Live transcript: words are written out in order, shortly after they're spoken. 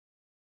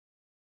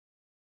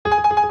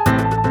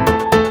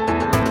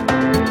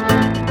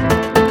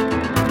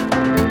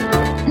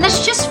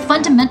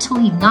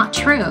fundamentally not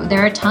true.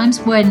 There are times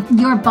when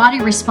your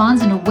body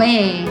responds in a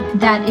way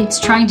that it's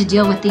trying to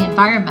deal with the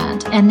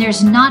environment, and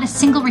there's not a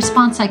single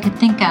response I could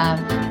think of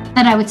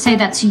that I would say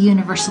that's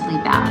universally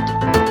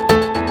bad.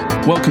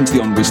 Welcome to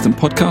the On Wisdom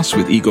podcast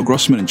with Igor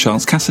Grossman and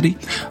Charles Cassidy.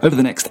 Over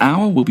the next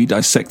hour, we'll be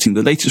dissecting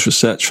the latest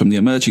research from the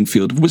emerging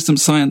field of wisdom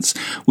science.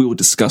 We will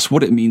discuss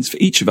what it means for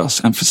each of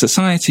us and for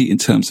society in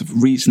terms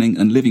of reasoning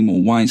and living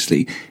more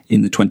wisely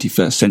in the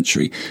 21st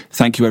century.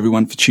 Thank you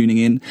everyone for tuning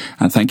in,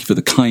 and thank you for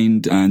the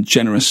kind and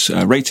generous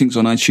ratings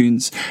on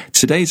iTunes.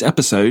 Today's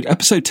episode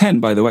 10,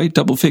 by the way,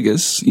 double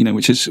figures,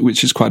 which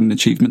is quite an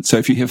achievement. So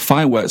if you hear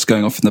fireworks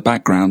going off in the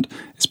background,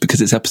 it's because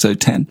it's episode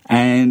 10.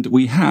 And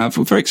we're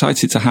very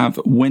excited to have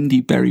Wendy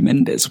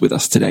Berry-Mendez with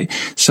us today.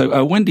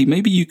 So, Wendy,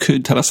 maybe you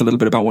could tell us a little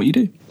bit about what you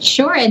do.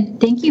 Sure, and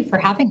thank you for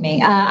having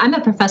me. I'm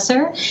a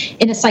professor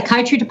in a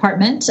psychiatry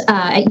department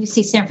at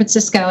UC San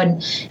Francisco,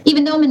 and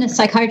even though I'm in a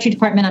psychiatry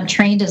department, I'm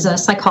trained as a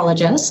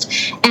psychologist,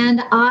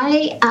 and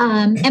I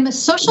am a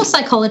social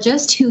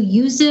psychologist who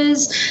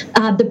uses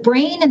the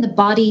brain and the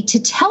body to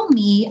tell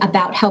me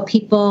about how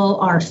people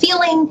are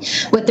feeling,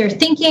 what they're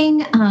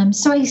thinking.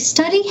 So I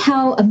study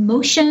how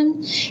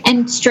emotion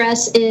and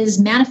stress is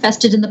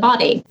manifested in the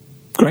body.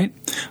 Great.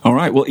 All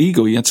right. Well,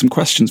 Igor, you had some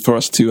questions for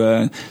us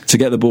to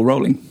get the ball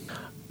rolling.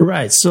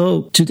 Right.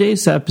 So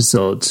today's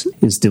episode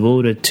is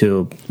devoted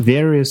to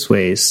various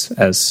ways,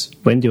 as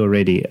Wendy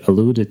already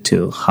alluded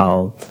to,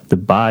 how the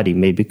body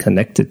may be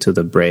connected to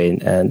the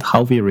brain and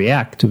how we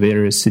react to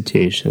various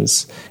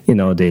situations in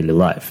our daily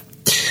life.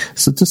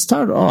 So to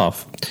start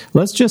off,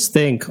 let's just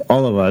think,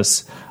 all of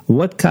us,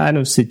 what kind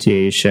of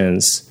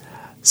situations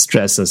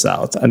stress us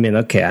out. I mean,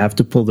 okay, I have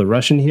to pull the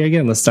Russian here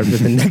again. Let's start with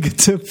the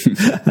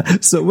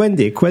negative. So,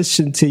 Wendy,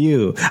 question to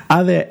you.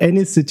 Are there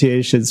any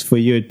situations for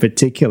you in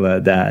particular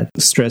that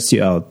stress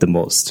you out the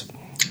most?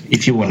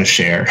 If you want to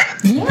share.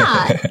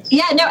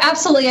 Yeah, no,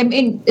 absolutely. I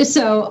mean,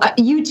 so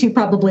you two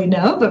probably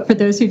know, but for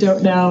those who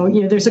don't know,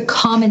 there's a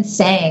common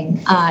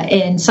saying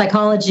in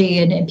psychology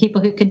and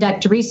people who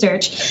conduct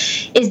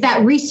research is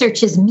that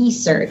research is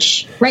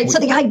me-search, right? So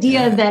the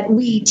idea that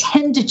we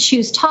tend to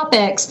choose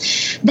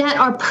topics that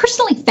are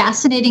personally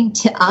fascinating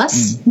to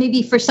us,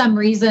 maybe for some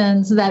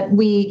reasons that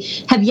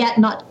we have yet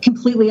not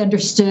completely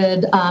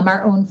understood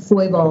our own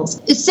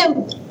foibles.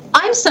 So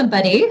I'm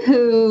somebody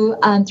who,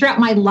 throughout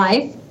my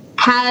life,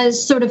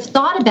 has sort of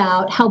thought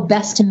about how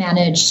best to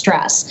manage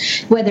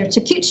stress, whether it's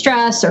acute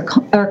stress or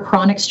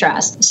chronic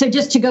stress. So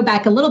just to go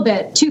back a little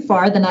bit too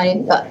far than I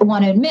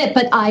want to admit,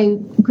 but I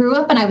grew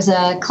up and I was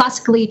a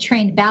classically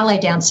trained ballet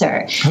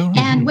dancer. Oh.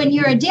 And when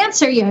you're a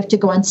dancer, you have to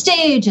go on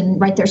stage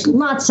and, right, there's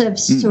lots of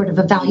sort of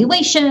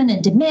evaluation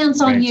and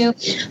demands on you,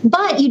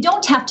 but you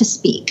don't have to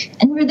speak.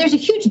 And there's a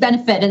huge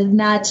benefit in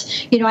that,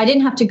 I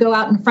didn't have to go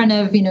out in front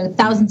of,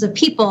 thousands of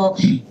people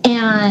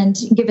and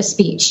give a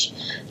speech.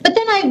 But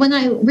then when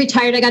I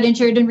retired, I got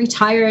injured and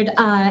retired,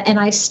 and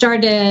I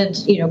started,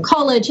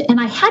 college, and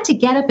I had to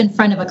get up in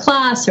front of a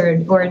class or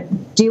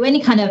do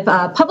any kind of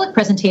public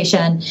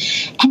presentation.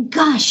 And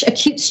gosh,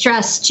 acute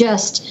stress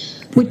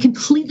just would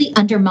completely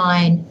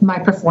undermine my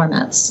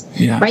performance,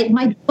 right?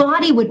 My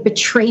body would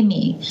betray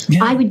me.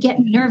 Yeah. I would get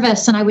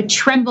nervous and I would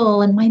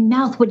tremble and my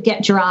mouth would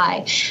get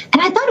dry.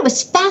 And I thought it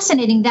was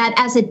fascinating that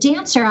as a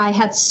dancer, I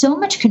had so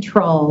much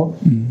control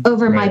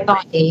over my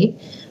body.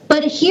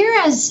 But here,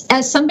 as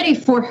somebody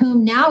for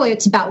whom now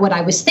it's about what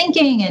I was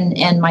thinking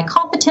and my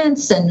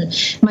competence and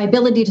my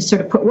ability to sort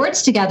of put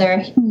words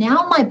together,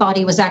 now my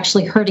body was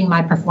actually hurting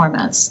my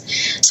performance.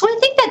 So I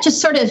think that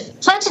just sort of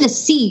planted a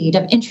seed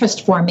of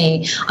interest for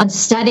me on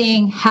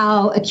studying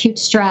how acute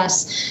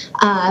stress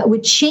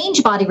would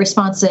change body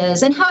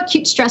responses and how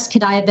acute stress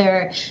could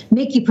either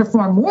make you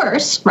perform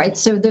worse, right?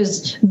 So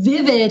those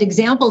vivid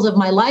examples of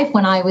my life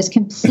when I was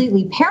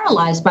completely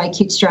paralyzed by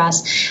acute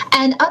stress,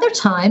 and other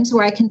times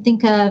where I can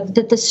think of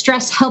that the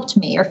stress helped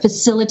me or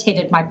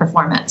facilitated my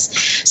performance.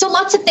 So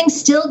lots of things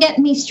still get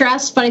me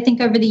stressed, but I think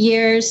over the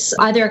years,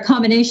 either a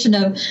combination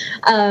of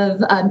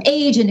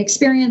age and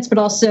experience, but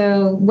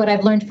also what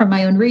I've learned from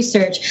my own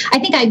research, I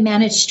think I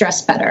manage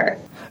stress better.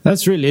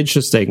 That's really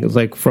interesting.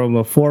 Like from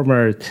a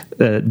former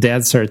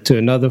dancer to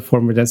another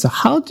former dancer,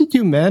 how did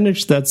you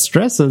manage that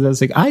stress? And I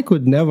was like, I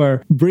could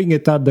never bring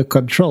it under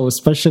control,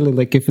 especially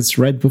like if it's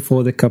right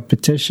before the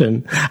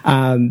competition.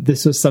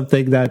 This was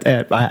something that,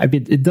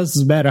 it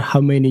doesn't matter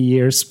how many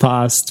years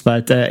passed,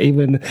 but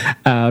even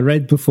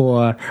right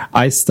before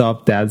I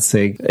stopped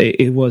dancing,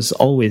 it was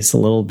always a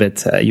little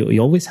bit, you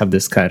always have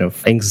this kind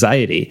of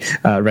anxiety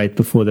right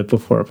before the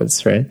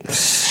performance, right?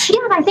 Yeah,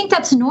 and I think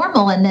that's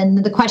normal. And then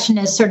the question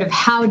is sort of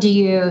how do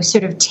you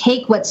sort of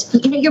take what's,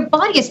 your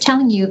body is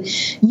telling you,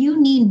 you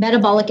need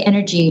metabolic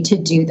energy to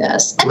do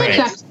this. And then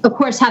you have to, of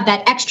course, have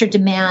that extra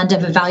demand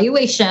of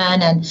evaluation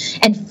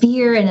and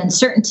fear and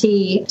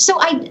uncertainty. So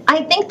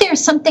I think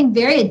there's something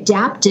very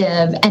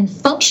adaptive and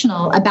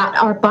functional about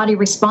our body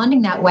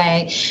responding that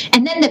way.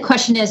 And then the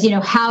question is,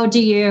 how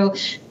do you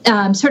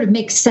sort of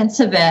make sense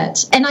of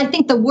it. And I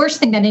think the worst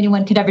thing that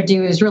anyone could ever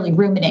do is really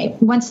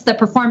ruminate. Once the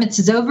performance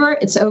is over,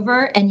 it's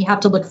over, and you have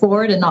to look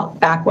forward and not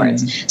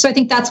backwards. Mm-hmm. So I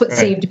think that's what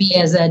saved me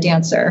as a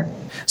dancer.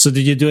 So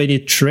did you do any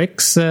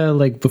tricks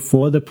like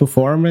before the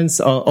performance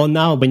or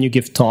now when you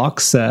give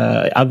talks?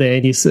 Are there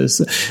any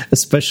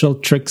special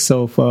tricks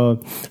of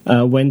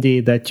Wendy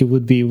that you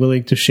would be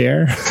willing to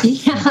share?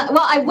 Yeah,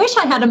 well, I wish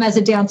I had them as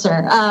a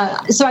dancer.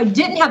 So I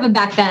didn't have them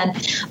back then.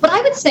 But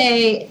I would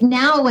say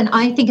now when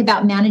I think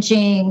about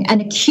managing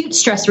an acute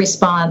stress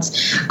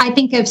response, I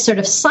think of sort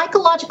of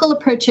psychological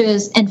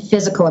approaches and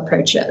physical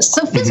approaches.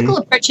 So physical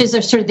approaches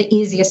are sort of the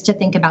easiest to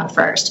think about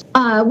first.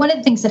 One of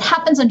the things that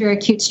happens under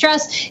acute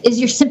stress is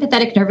your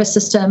sympathetic nervous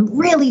system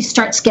really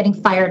starts getting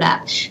fired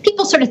up.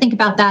 People sort of think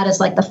about that as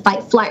like the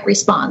fight-flight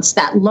response,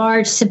 that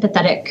large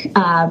sympathetic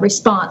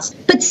response.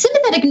 But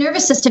sympathetic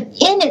nervous system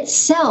in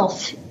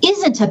itself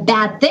isn't a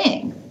bad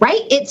thing,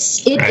 right? It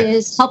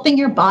is helping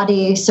your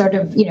body sort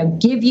of,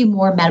 give you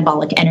more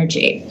metabolic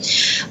energy.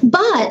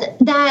 But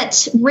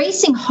that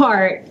racing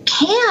heart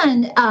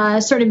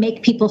can sort of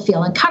make people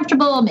feel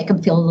uncomfortable, make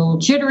them feel a little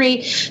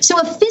jittery. So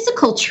a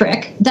physical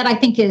trick that I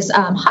think is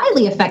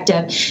highly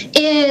effective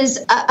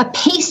is a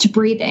paced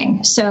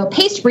breathing. So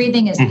paced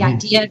breathing is the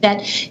idea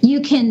that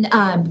you can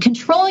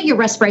control your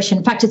respiration.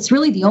 In fact, it's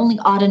really the only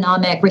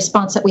autonomic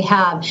response that we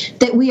have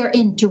that we are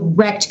in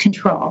direct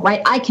control,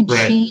 right? I can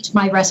change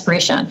my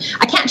respiration.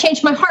 I can't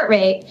change my heart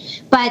rate,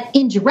 but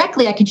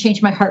indirectly I can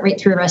change my heart rate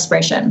through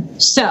respiration.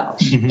 So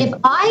if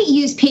I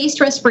use paced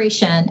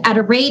respiration at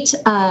a rate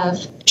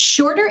of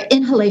shorter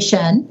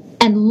inhalation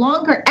and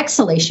longer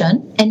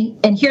exhalation,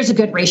 and here's a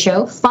good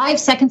ratio, 5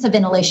 seconds of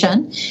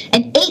inhalation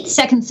and 8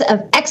 seconds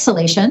of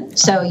exhalation.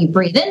 So you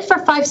breathe in for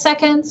 5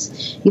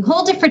 seconds, you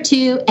hold it for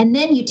 2, and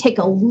then you take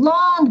a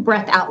long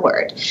breath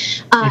outward.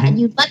 And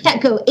you let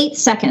that go 8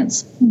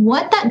 seconds.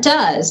 What that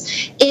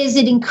does is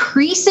it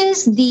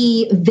increases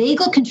the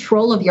vagal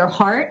control of your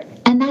heart,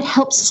 and that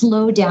helps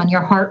slow down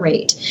your heart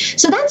rate.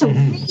 So that's a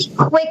really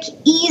quick,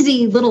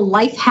 easy little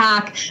life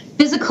hack,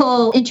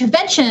 physical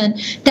intervention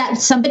that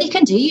somebody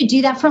can do. You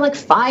do that for like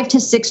 5 to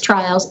 6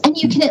 trials, and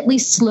you can at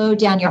least slow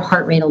down your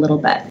heart rate a little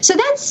bit. So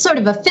that's sort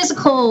of a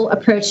physical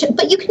approach,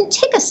 but you can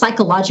take a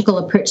psychological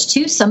approach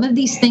too. Some of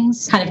these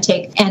things kind of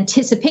take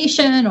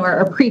anticipation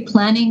or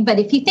pre-planning. But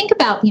if you think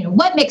about,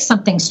 what makes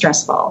something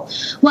stressful?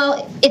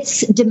 Well,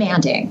 it's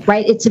demanding,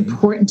 right? It's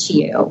important to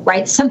you,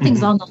 right?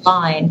 Something's on the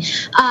line.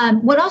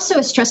 What also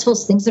is stressful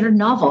is things that are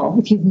novel,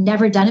 if you've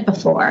never done it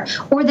before,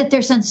 or that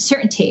there's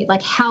uncertainty,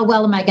 like how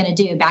well am I going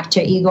to do? Back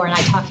to Igor and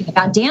I talking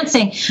about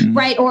dancing,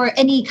 right? Or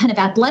any kind of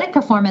athletic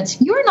performance,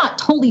 you're not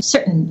totally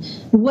certain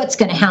what's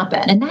going to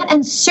happen. And that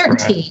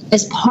uncertainty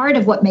is part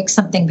of what makes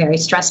something very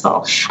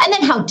stressful. And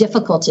then how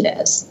difficult it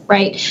is,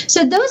 right?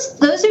 So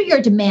those are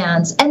your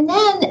demands. And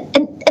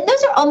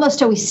those are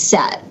almost always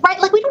set, right?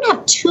 Like we don't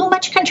have too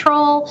much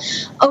control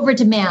over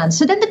demand.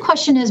 So then the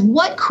question is,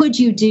 what could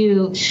you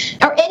do?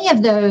 Or any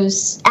of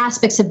those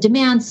aspects of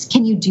demands,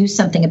 can you do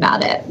something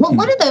about it? Well,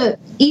 one of the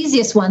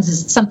easiest ones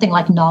is something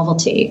like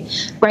novelty,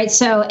 right?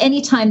 So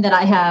anytime that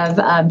I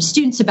have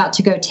students about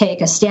to go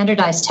take a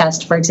standardized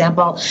test, for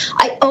example,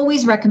 I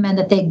always recommend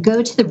that they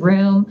go to the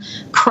room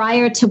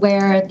prior to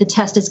where the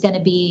test is going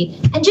to be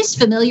and just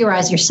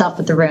familiarize yourself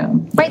with the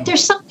room, right?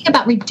 There's something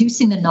about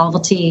reducing the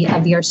novelty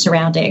of your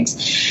surroundings.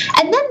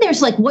 And then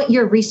there's like what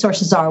your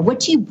resources are. What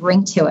do you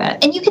bring to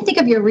it? And you can think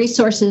of your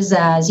resources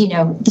as,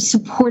 the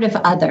support of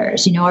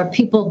others, are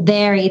people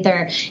there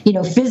either,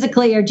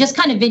 physically or just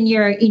kind of in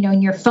your,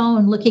 in your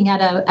phone looking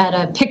at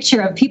a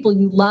picture of people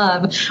you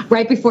love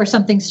right before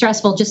something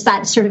stressful. Just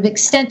that sort of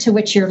extent to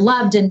which you're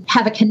loved and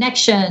have a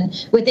connection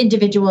with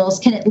individuals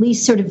can at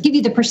least sort of give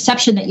you the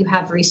perception that you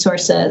have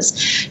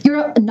resources.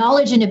 Your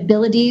knowledge and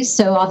abilities,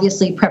 so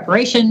obviously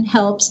preparation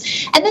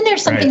helps. And then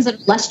there's some things that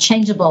are less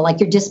changeable, like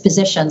your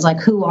dispositions, like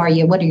who are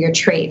you, what are your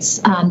traits?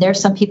 There are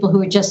some people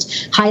who are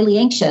just highly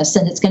anxious,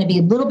 and it's going to be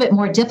a little bit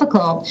more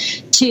difficult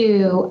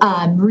to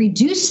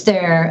reduce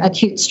their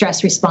acute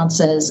stress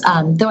responses,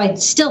 though I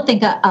still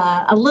think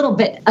a little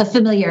bit of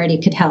familiarity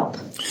could help.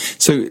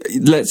 So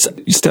let's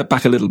step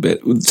back a little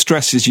bit.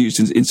 Stress is used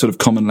in sort of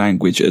common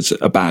language as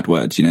a bad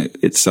word.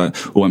 It's, oh,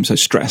 I'm so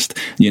stressed.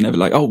 And you're never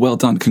like, oh, well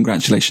done,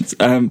 congratulations.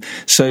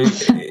 So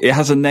it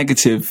has a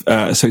negative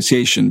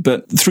association.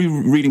 But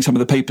through reading some of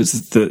the papers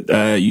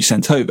that you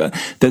sent over,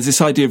 there's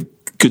this idea of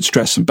good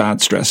stress and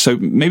bad stress. So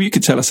maybe you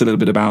could tell us a little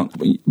bit about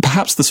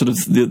perhaps the sort of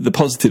the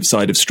positive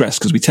side of stress,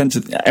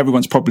 because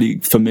everyone's probably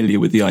familiar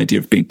with the idea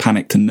of being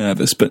panicked and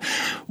nervous, but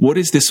what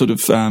is this sort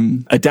of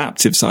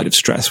adaptive side of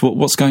stress?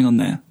 What's going on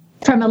there?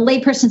 From a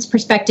layperson's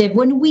perspective,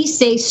 when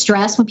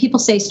people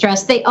say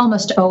stress, they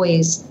almost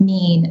always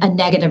mean a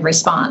negative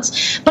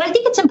response. But I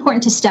think it's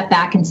important to step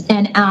back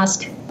and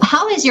ask,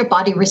 how is your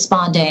body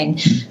responding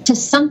to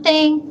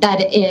something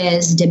that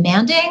is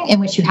demanding, in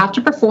which you have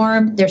to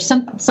perform? There's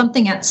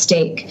something at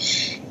stake.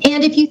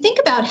 And if you think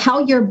about how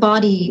your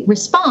body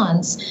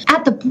responds,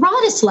 at the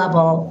broadest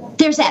level,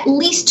 there's at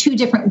least 2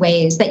 different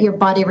ways that your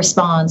body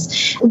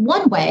responds.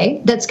 One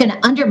way that's going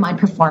to undermine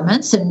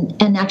performance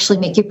and actually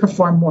make you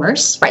perform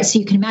worse, right? So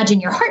you can imagine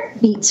your heart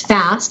beats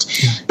fast,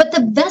 but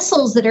the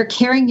vessels that are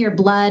carrying your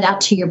blood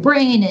out to your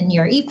brain and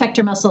your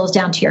effector muscles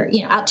down to your,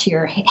 out to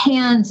your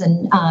hands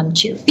and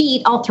to your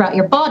feet, all throughout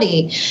your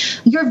body,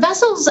 your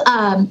vessels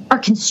are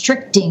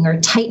constricting or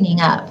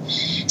tightening up.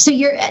 So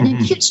you're an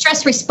acute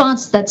stress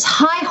response that's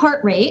high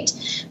heart rate,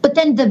 but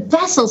then the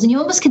vessels, and you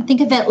almost can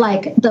think of it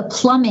like the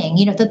plumbing,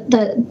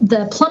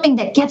 the plumbing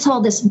that gets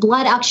all this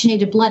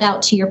oxygenated blood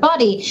out to your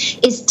body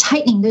is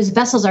tightening. Those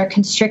vessels are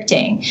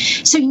constricting.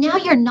 So now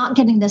you're not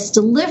getting this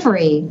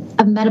delivery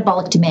of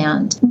metabolic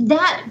demand.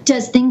 That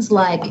does things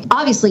like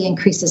obviously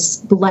increases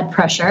blood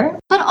pressure,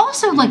 but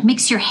also like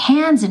makes your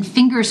hands and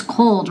fingers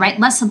cold, right?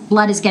 Less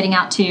blood is getting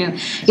out to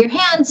your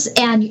hands,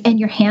 and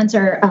your hands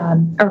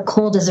are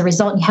cold as a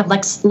result, and you have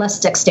less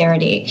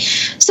dexterity.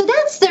 So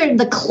that's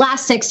the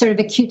classic sort of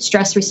acute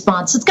stress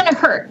response. It's going to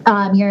hurt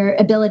your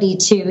ability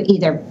to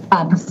either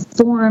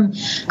perform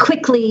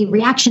quickly,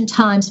 reaction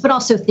times, but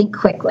also think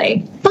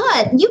quickly.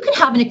 But you can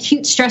have an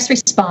acute stress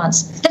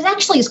response that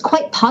actually is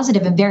quite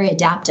positive and very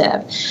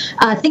adaptive.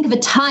 Think of a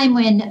time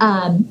when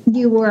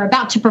you were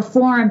about to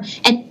perform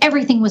and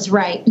everything was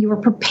right. You were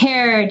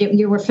prepared.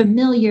 You were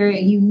familiar.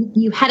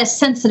 You had a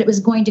sense that it was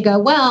going to go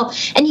well,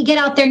 and you get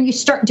out there and you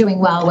start doing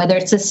well, whether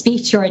it's a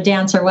speech or a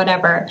dance or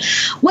whatever.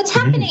 What's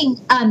happening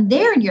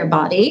there in your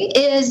body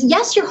is,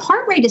 yes, your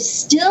heart rate is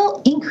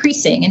still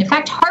increasing. And in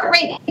fact, heart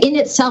rate in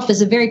itself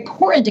is a very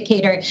poor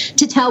indicator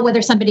to tell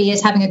whether somebody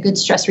is having a good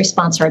stress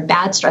response or a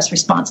bad stress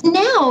response.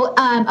 Now,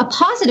 a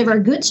positive or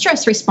good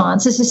stress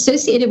response is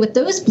associated with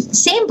those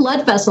same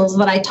blood vessels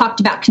that I talked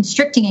about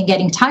constricting and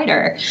getting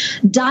tighter,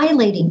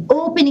 dilating,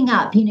 opening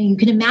up. You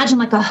can imagine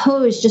like a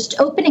hose just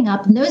opening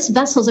up, and those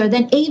vessels are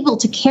then able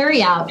to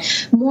carry out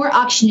more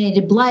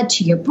oxygenated blood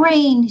to your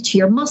brain, to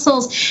your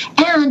muscles,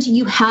 and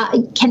you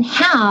can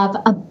have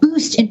a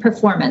boost in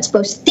performance,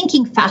 both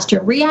thinking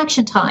faster,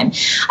 reaction time.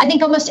 I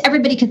think almost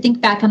everybody could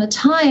think back on a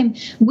time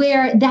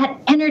where that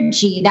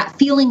energy, that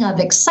feeling of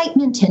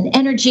excitement and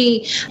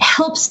energy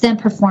helps them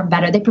perform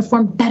better. They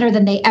perform better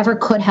than they ever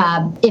could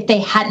have if they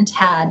hadn't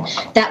had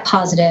that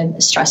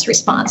positive stress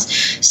response.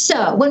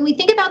 So when we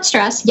think about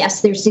stress,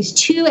 yes, there's these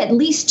at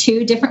least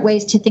two different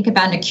ways to think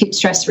about an acute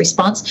stress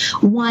response.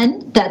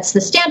 One, that's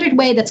the standard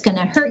way that's going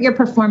to hurt your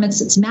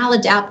performance. It's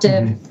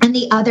maladaptive. And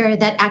the other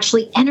that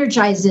actually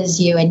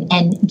energizes you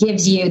and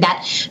gives you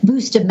that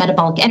boost of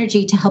metabolic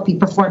energy to help you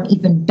perform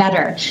even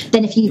better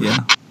than if you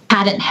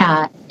hadn't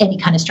had any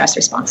kind of stress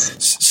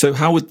response. So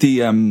how would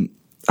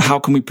how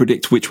can we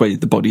predict which way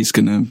the body's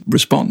going to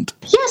respond?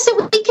 Yeah,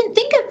 so we can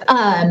think of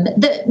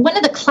one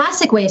of the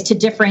classic ways to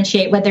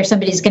differentiate whether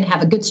somebody's going to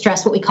have a good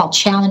stress, what we call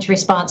challenge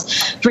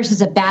response,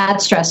 versus a bad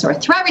stress or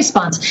threat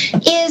response,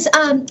 is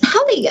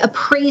how they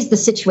appraise the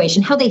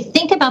situation, how they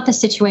think about the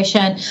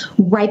situation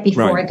right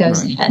before it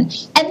goes in.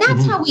 And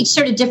that's how we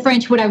sort of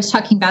differentiate what I was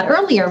talking about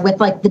earlier with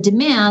like the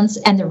demands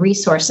and the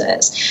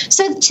resources.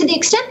 So to the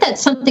extent that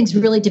something's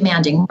really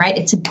demanding, right?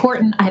 It's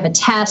important. I have a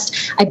test.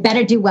 I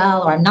better do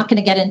well, or I'm not going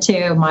to get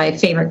into my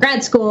favorite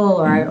grad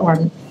school, or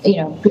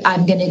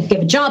I'm going to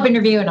give a job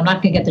interview and I'm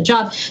not going to get the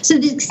job. So to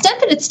the extent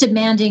that it's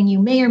demanding, you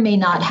may or may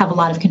not have a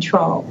lot of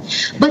control.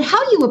 But how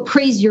you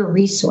appraise your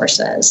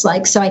resources,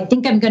 so I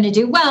think I'm going to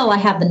do well. I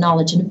have the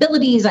knowledge and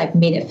abilities. I've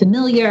made it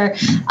familiar.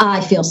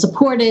 I feel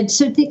supported.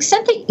 So to the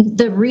extent that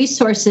the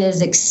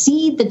resources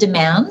exceed the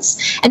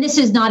demands, and this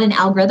is not an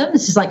algorithm,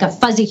 this is like a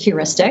fuzzy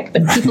heuristic,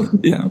 but people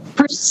who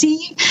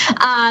perceive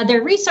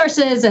their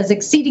resources as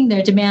exceeding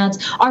their demands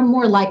are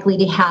more likely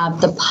to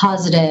have the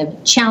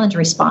positive challenge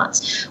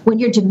response. When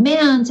your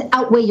demands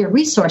outweigh your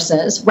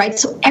resources, right?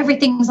 So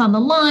everything's on the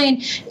line.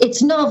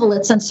 It's novel.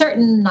 It's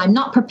uncertain. I'm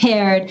not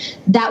prepared.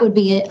 That would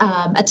be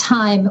a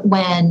time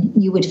when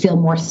you would feel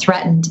more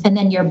threatened, and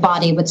then your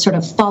body would sort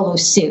of follow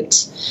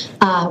suit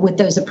with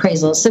those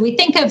appraisals. So we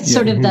think of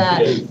sort of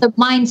the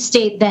mind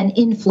state then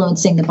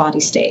influencing the body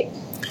state.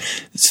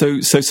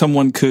 So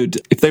someone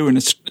could, if they were in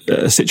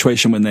a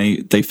situation when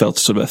they felt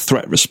sort of a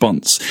threat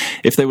response,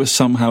 if they were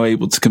somehow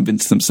able to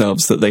convince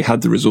themselves that they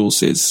had the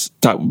resources,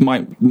 that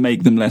might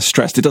make them less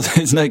stressed.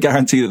 There's no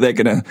guarantee that they're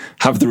going to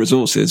have the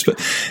resources. But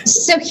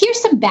so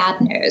here's some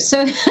bad news.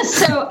 So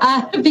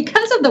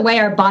because of the way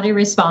our body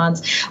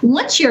responds,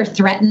 once you're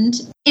threatened,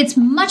 it's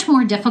much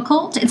more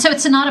difficult. And so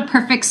it's not a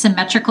perfect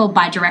symmetrical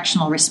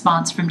bidirectional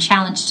response from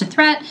challenge to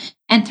threat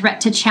and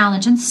threat to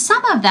challenge. And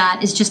some of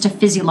that is just a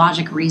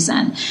physiologic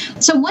reason.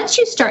 So once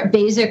you start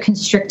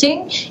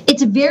vasoconstricting,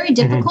 it's very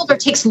difficult or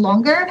takes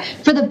longer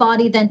for the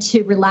body then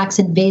to relax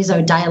and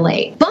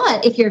vasodilate.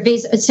 But if you're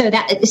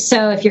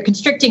if you're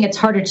constricting, it's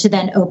harder to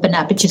then open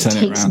up. It just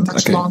takes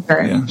much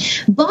longer. Yeah.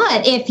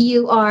 But if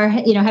you are,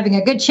 having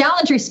a good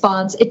challenge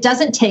response, it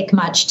doesn't take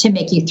much to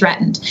make you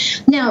threatened.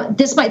 Now,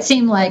 this might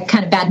seem like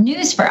kind of bad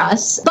news for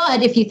us,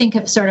 but if you think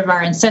of sort of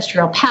our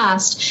ancestral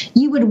past,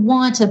 you would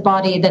want a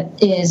body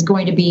that is going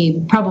going to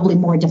be probably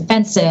more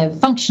defensive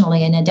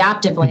functionally and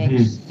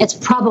adaptively, it's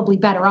probably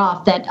better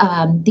off that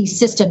these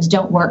systems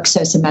don't work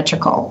so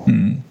symmetrical.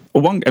 And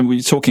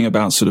we're talking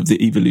about sort of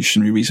the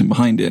evolutionary reason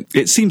behind it.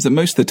 It seems that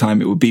most of the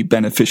time it would be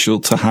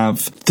beneficial to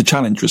have the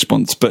challenge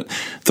response, but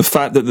the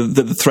fact that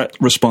the threat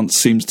response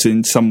seems to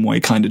in some way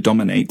kind of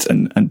dominate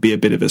and be a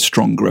bit of a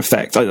stronger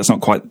effect. That's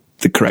not quite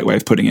the correct way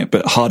of putting it,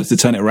 but harder to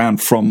turn it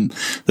around from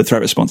the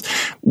threat response.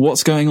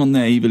 What's going on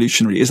there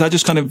evolutionary? Is that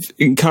just kind of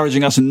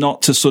encouraging us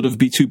not to sort of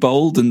be too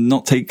bold and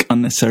not take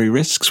unnecessary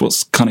risks?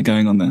 What's kind of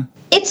going on there?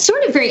 It's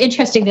sort of very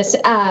interesting, this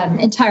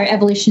entire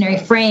evolutionary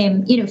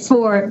frame,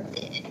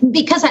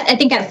 because I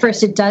think at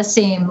first it does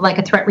seem like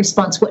a threat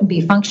response wouldn't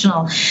be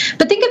functional.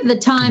 But think of the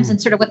times and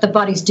sort of what the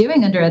body's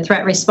doing under a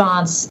threat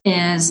response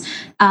is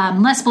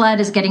less blood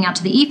is getting out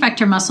to the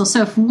effector muscle.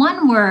 So if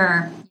one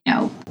were,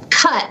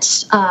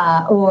 cut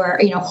or,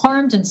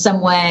 harmed in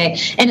some way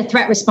in a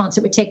threat response,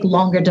 it would take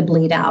longer to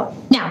bleed out.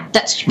 Now,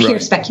 that's pure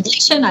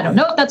speculation. I don't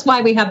know if that's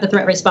why we have the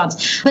threat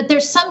response, but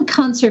there's some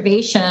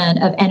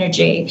conservation of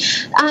energy.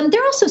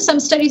 There are also some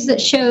studies that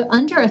show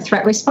under a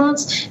threat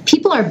response,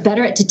 people are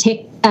better at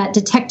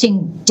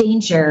detecting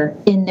danger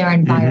in their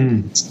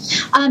environment.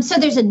 So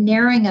there's a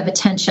narrowing of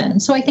attention.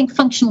 So I think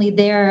functionally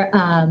there,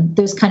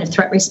 those kind of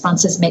threat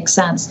responses make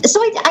sense.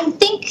 So I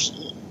think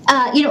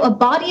a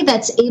body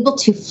that's able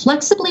to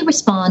flexibly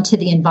respond to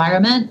the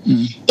environment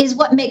is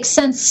what makes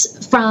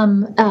sense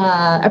from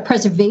a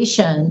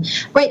preservation,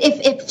 right?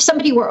 If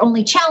somebody were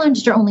only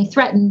challenged or only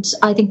threatened,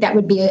 I think that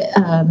would be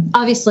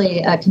obviously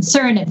a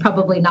concern and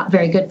probably not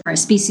very good for a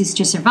species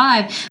to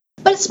survive.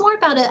 But it's more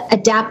about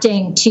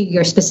adapting to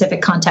your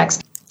specific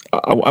context.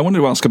 I wanted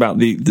to ask about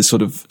the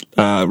sort of,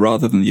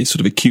 rather than the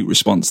sort of acute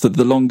response,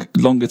 the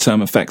longer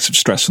term effects of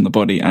stress on the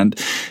body. And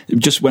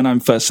just when I'm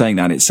first saying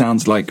that, it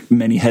sounds like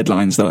many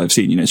headlines that I've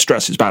seen,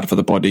 stress is bad for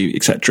the body,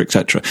 et cetera, et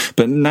cetera.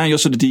 But now you're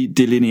sort of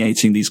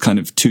delineating these kind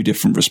of two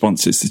different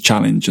responses, the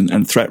challenge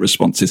and threat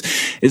responses.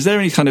 Is there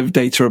any kind of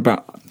data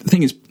about, the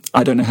thing is,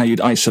 I don't know how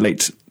you'd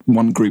isolate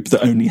one group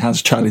that only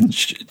has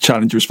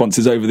challenge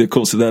responses over the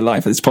course of their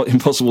life. It's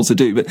impossible to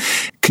do, but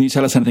can you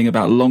tell us anything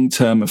about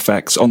long-term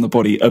effects on the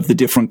body of the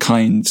different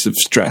kinds of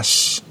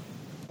stress?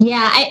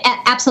 Yeah,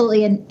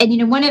 absolutely.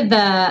 And one of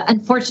the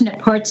unfortunate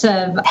parts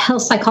of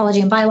health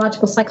psychology and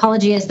biological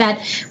psychology is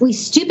that we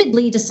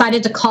stupidly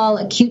decided to call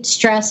acute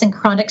stress and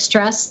chronic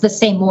stress the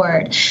same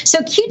word. So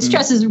acute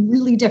stress is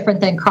really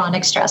different than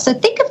chronic stress. So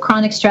think of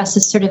chronic stress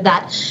as sort of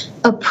that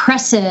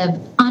oppressive,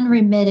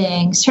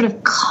 unremitting, sort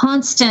of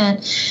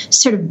constant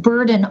sort of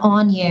burden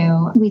on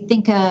you. We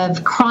think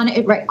of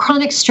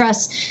chronic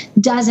stress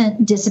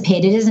doesn't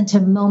dissipate. It isn't a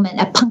moment,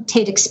 a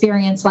punctate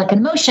experience like an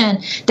emotion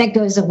that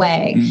goes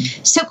away.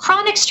 So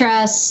chronic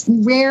stress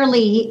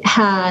rarely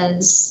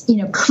has,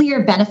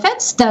 clear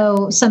benefits,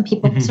 though some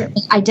people have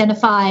certainly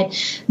identified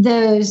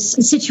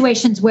those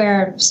situations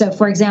where, so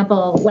for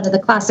example, one of the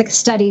classic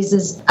studies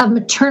is of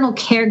maternal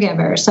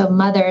caregivers, so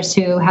mothers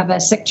who have a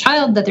sick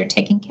child that they're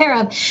taking care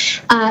of,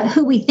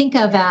 who we think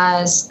of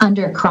as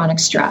under chronic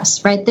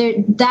stress, right?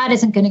 That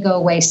isn't going to go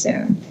away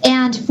soon.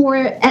 And for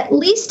at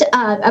least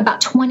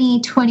about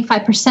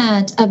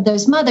 20-25% of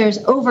those mothers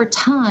over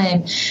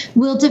time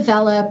will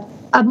develop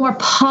a more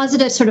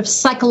positive sort of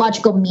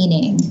psychological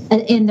meaning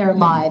in their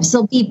lives.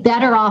 They'll be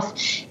better off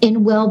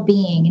in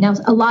well-being.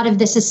 A lot of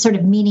this is sort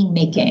of meaning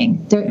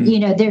making.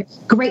 They're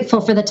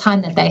grateful for the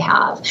time that they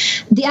have.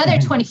 The other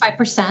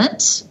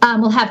 25%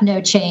 will have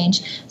no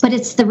change, but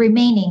it's the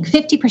remaining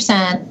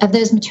 50% of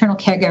those maternal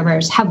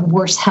caregivers have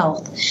worse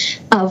health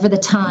over the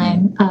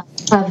time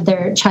of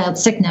their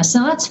child's sickness.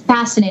 Now that's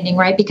fascinating,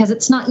 right? Because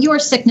it's not your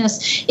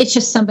sickness, it's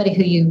just somebody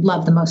who you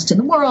love the most in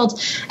the world.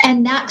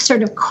 And that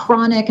sort of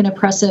chronic and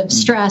oppressive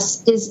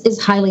stress is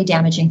highly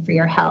damaging for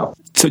your health.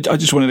 So I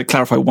just wanted to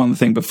clarify one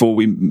thing before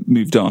we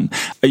moved on.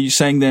 Are you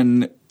saying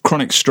then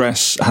chronic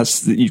stress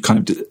you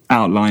kind of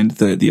outlined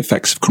the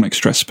effects of chronic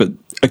stress, but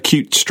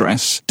acute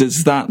stress,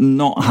 does that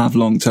not have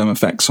long-term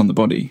effects on the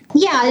body?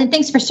 Yeah, and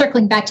thanks for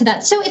circling back to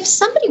that. So if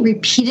somebody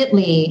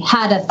repeatedly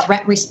had a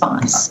threat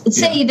response,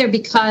 say either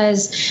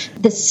because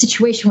the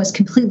situation was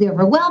completely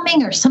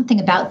overwhelming or something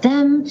about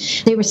them,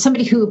 they were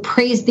somebody who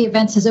appraised the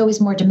events as always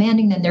more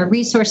demanding than their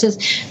resources,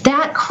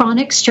 that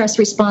chronic stress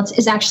response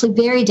is actually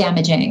very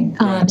damaging,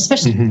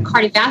 especially for the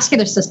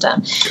cardiovascular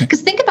system.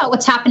 Because think about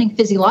what's happening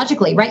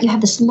physiologically, right? You have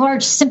this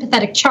large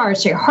sympathetic charge,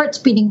 so your heart's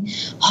beating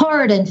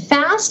hard and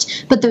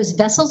fast, but those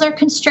vessels are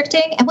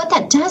constricting. And what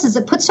that does is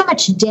it puts so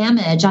much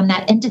damage on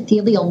that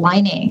endothelial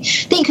lining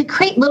that you could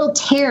create little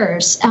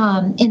tears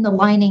in the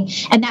lining,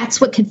 and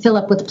that's what can fill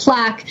up with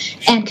plaque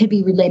and could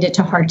be related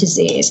to heart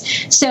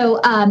disease.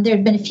 So there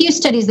have been a few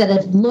studies that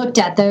have looked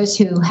at those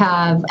who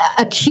have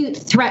acute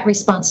threat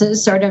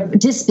responses sort of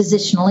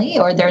dispositionally,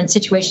 or they're in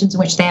situations in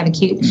which they have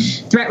acute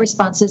threat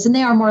responses, and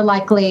they are more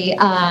likely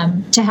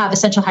to have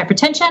essential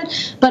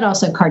hypertension, but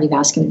also of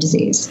cardiovascular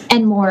disease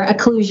and more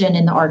occlusion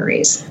in the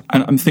arteries.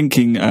 And I'm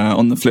thinking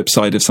on the flip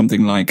side of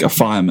something like a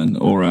fireman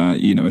or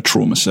a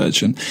trauma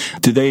surgeon.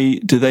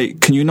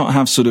 Can you not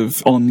have sort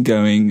of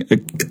ongoing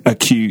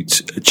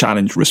acute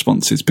challenge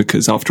responses,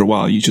 because after a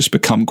while you just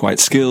become quite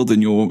skilled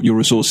and your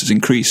resources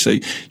increase, so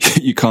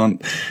you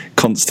can't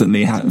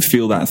constantly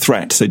feel that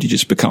threat, so you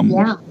just become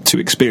too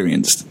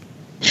experienced?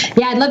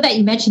 Yeah, I love that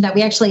you mentioned that.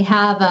 We actually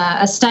have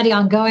a study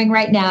ongoing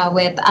right now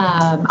with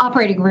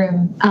operating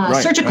room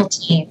surgical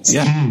teams.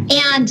 Yeah.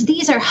 And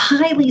these are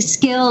highly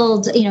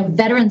skilled,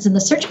 veterans in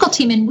the surgical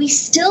team. And we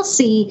still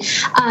see,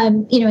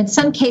 in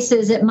some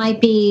cases it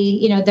might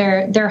be,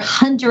 their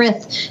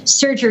 100th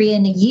surgery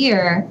in a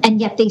year,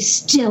 and yet they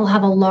still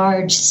have a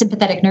large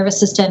sympathetic nervous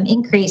system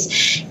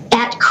increase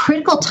at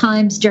critical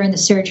times during the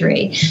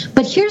surgery.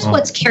 But here's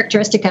what's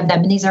characteristic of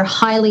them, and these are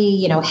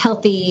highly,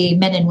 healthy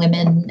men and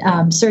women,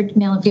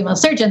 male and female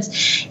surgeons,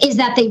 is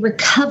that they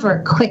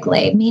recover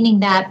quickly,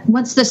 meaning that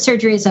once the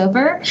surgery is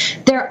over,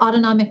 their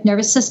autonomic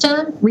nervous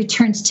system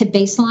returns to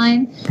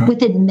baseline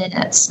within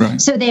minutes.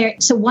 Right. So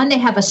they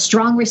have a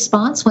strong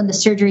response when the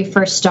surgery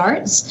first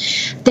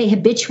starts. They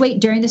habituate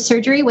during the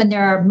surgery. When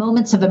there are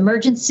moments of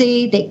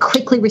emergency, they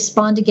quickly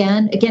respond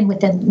again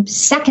within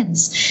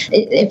seconds.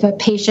 If a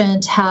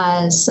patient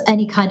has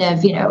any kind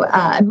of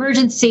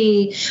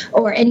emergency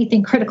or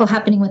anything critical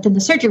happening within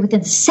the surgery,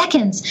 within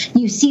seconds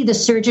you see the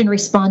surgeon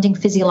responding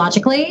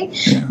physiologically.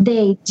 Yeah.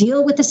 They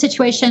deal with the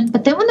situation,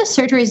 but then when the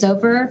surgery is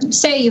over,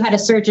 say you had a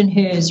surgeon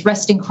whose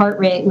resting heart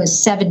rate was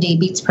 70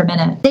 beats per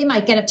minute, they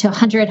might get up to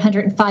 100,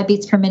 105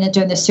 beats per minute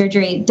during the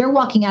surgery. They're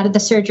walking out of the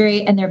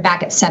surgery and they're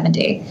back at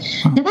 70.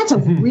 Now that's a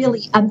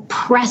really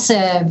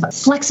impressive,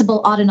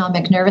 flexible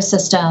autonomic nervous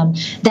system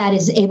that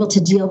is able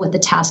to deal with the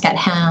task at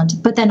hand,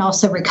 but then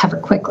also recover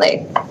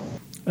quickly.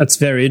 That's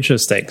very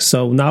interesting.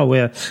 So now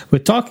we're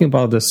talking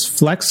about this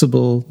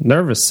flexible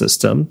nervous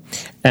system,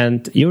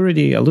 and you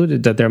already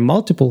alluded that there are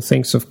multiple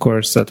things, of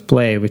course, at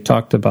play. We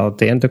talked about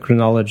the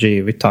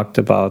endocrinology, we talked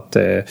about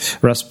the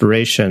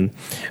respiration,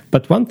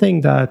 but one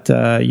thing that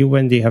you,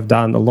 Wendy, have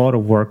done a lot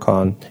of work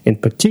on in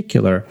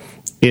particular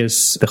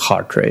is the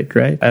heart rate,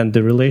 right? And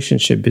the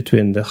relationship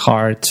between the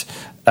heart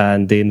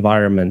and the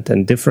environment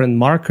and different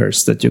markers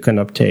that you can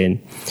obtain,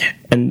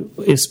 and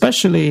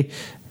especially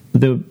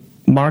the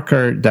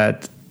marker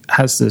that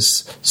has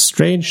this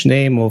strange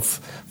name of,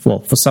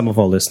 for some of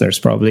our listeners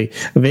probably,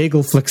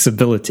 vagal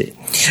flexibility.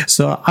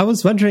 So I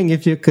was wondering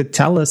if you could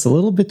tell us a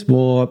little bit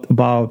more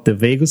about the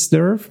vagus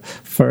nerve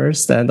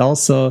first, and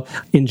also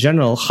in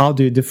general, how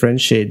do you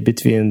differentiate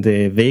between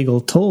the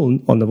vagal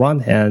tone on the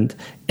one hand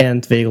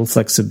and vagal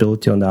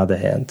flexibility on the other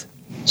hand?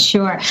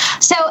 Sure.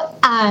 So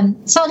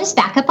I'll just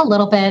back up a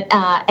little bit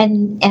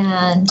and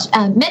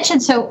mention.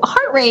 So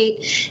heart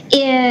rate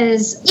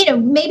is,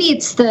 maybe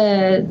it's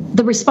the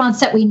response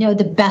that we know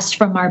the best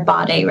from our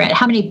body, right?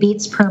 How many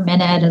beats per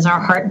minute is our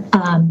heart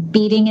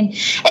beating?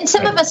 And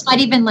some of us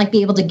might even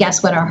be able to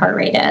guess what our heart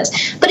rate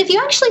is. But if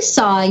you actually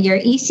saw your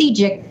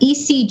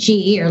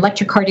ECG or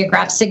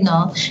electrocardiograph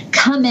signal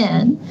come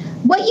in,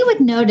 what you would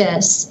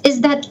notice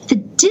is that the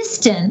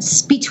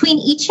distance between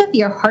each of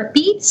your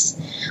heartbeats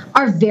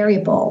are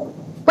variable,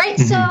 right?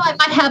 Mm-hmm. So I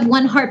might have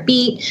one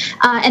heartbeat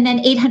and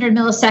then 800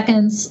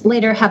 milliseconds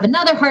later have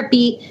another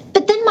heartbeat,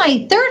 but then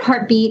my third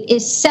heartbeat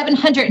is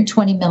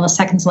 720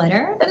 milliseconds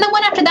later, and the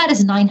one after that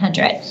is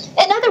 900.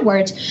 In other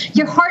words,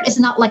 your heart is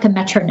not like a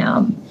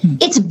metronome.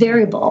 It's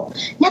variable.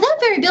 Now, that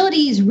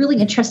variability is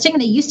really interesting,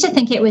 and I used to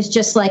think it was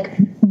just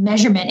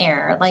measurement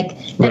error,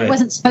 that it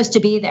wasn't supposed to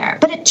be there.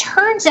 But it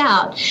turns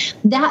out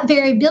that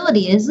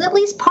variability is at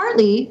least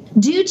partly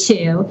due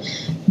to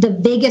the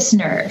vagus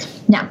nerve.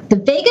 Now, the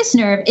vagus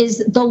nerve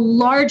is the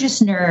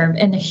largest nerve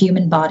in the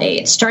human body.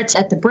 It starts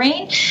at the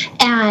brain,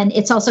 and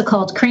it's also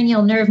called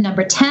cranial nerve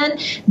number 10.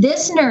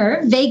 This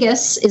nerve,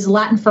 vagus, is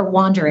Latin for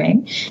wandering,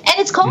 and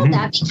it's called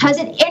that because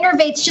it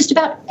innervates just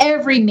about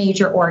every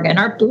major organ,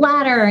 our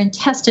bladder, our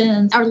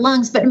intestines, our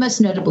lungs, but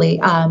most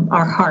notably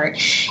our heart.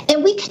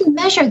 And we can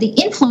measure the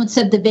influence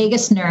of the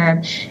vagus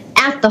nerve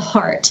at the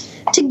heart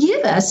to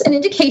give us an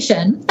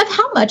indication of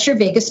how much your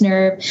vagus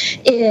nerve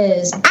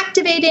is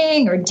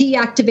activating or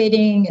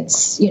deactivating.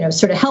 It's,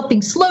 sort of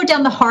helping slow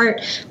down the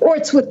heart, or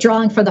it's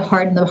withdrawing from the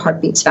heart and the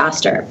heart beats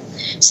faster.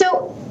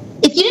 So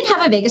if you didn't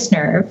have a vagus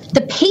nerve,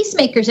 the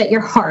pacemakers at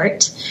your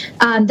heart,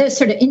 those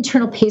sort of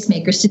internal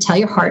pacemakers to tell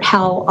your heart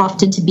how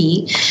often to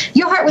beat,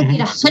 your heart would beat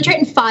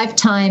 105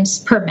 times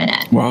per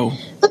minute. Wow.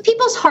 But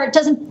people's heart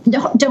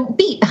don't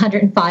beat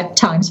 105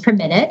 times per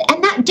minute,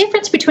 and that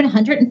difference between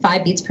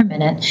 105 beats per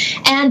minute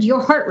and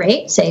your heart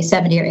rate, say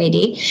 70 or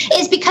 80,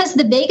 is because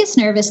the vagus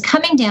nerve is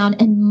coming down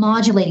and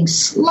modulating,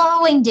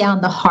 slowing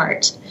down the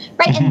heart,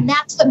 right? And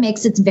that's what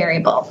makes it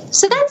variable.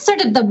 So that's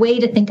sort of the way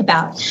to think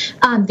about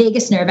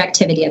vagus nerve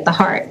activity at the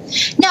heart.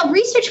 Now,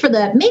 research for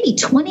the maybe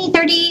 20,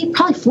 30,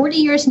 probably 40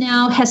 years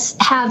now have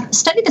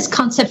studied this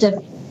concept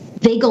of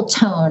vagal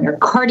tone or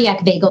cardiac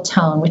vagal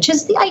tone, which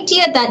is the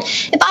idea that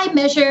if I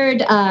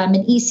measured an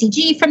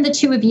ECG from the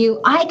two of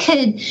you, I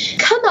could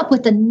come up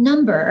with a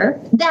number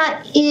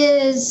that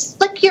is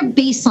like your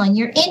baseline,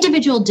 your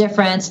individual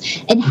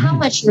difference, and how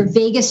much your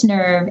vagus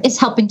nerve is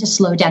helping to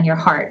slow down your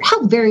heart,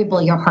 how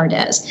variable your heart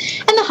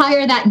is. And the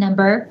higher that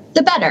number,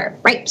 the better,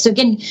 right? So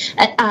again,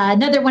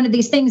 another one of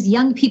these things,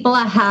 young people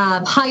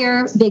have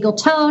higher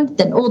vagal tone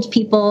than old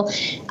people.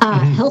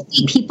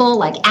 Healthy people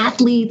like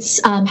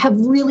athletes have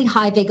really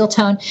high vagal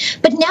tone.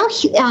 But now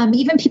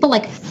even people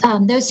like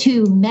those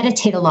who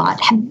meditate a lot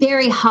have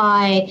very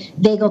high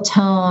vagal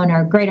tone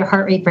or greater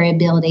heart rate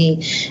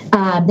variability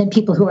than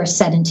people who are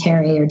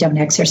sedentary or don't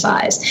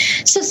exercise.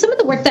 So some of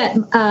the work that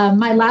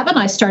my lab and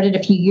I started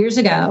a few years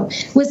ago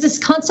was this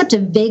concept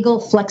of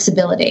vagal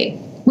flexibility,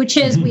 which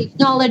is we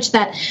acknowledge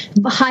that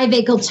high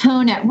vagal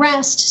tone at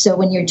rest, so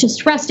when you're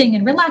just resting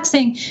and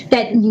relaxing,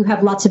 that you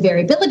have lots of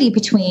variability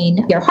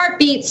between your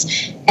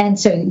heartbeats, and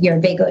so your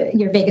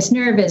vagus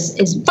nerve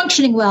is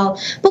functioning well.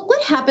 But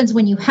what happens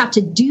when you have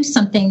to do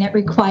something that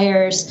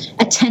requires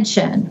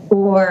attention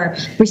or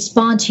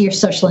respond to your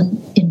social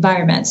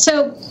environment?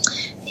 So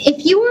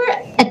if you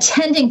are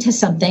attending to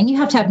something, you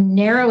have to have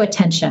narrow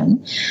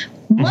attention.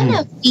 One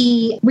of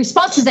the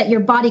responses that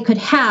your body could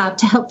have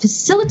to help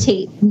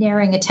facilitate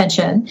narrowing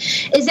attention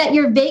is that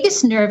your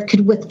vagus nerve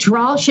should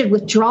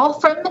withdraw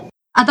from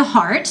the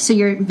heart. So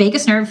your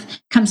vagus nerve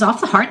comes off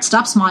the heart,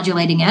 stops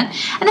modulating it,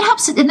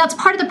 and that's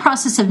part of the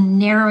process of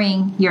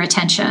narrowing your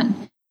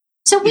attention.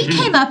 So we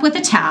came up with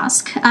a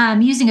task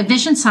using a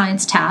vision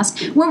science task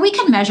where we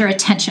can measure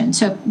attention.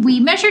 So we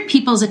measured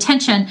people's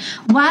attention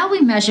while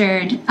we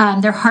measured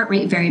their heart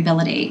rate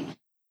variability.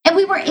 And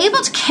we were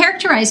able to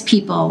characterize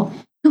people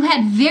who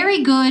had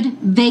very good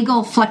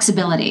vagal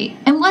flexibility.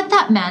 And what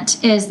that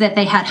meant is that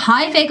they had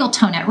high vagal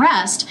tone at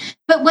rest,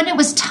 but when it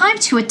was time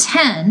to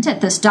attend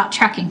at this dot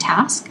tracking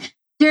task,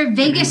 their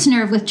vagus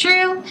nerve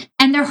withdrew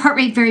and their heart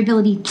rate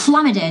variability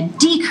plummeted,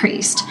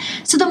 decreased.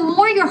 So the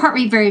more your heart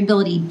rate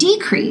variability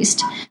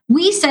decreased,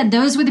 we said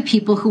those were the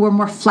people who were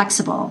more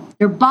flexible.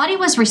 Their body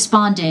was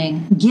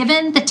responding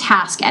given the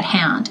task at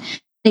hand.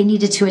 They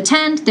needed to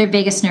attend, their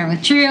vagus nerve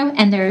withdrew,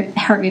 and their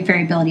heart rate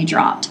variability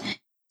dropped.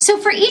 So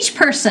for each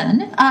person,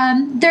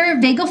 their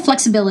vagal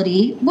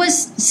flexibility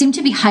seemed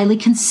to be highly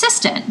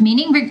consistent,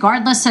 meaning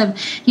regardless of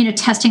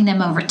testing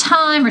them over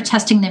time or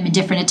testing them in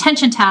different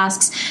attention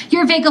tasks,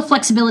 your vagal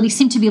flexibility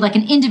seemed to be like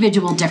an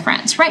individual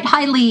difference, right?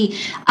 Highly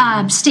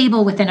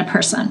stable within a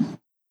person.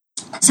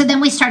 So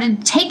then we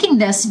started taking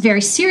this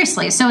very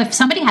seriously. So if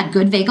somebody had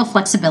good vagal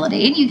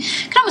flexibility, and you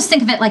can almost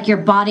think of it like your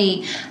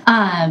body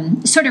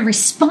sort of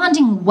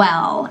responding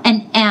well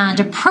and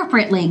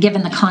appropriately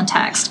given the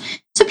context.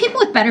 So people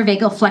with better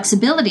vagal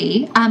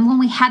flexibility, when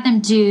we had them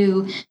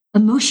do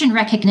emotion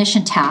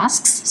recognition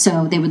tasks,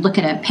 so they would look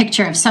at a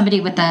picture of somebody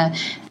with a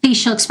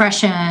facial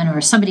expression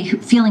or somebody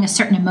feeling a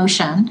certain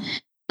emotion,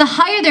 the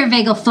higher their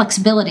vagal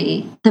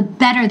flexibility, the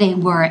better they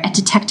were at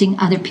detecting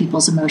other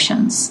people's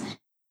emotions.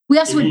 We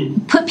also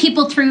would put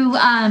people through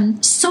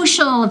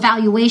social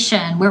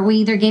evaluation where we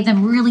either gave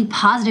them really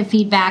positive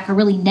feedback or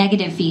really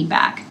negative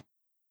feedback.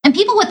 And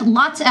people with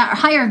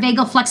higher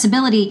vagal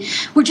flexibility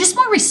were just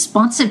more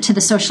responsive to the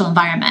social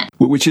environment.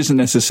 Which isn't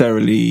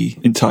necessarily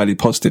entirely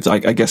positive,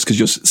 I guess,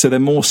 so they're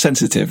more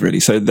sensitive, really.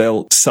 So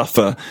they'll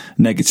suffer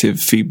negative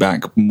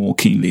feedback more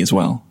keenly as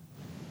well.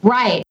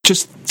 Right.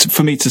 Just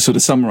for me to sort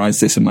of summarize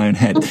this in my own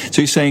head.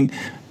 So you're saying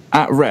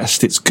at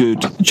rest,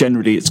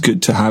 generally it's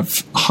good to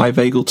have high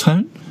vagal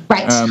tone?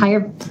 Right,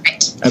 higher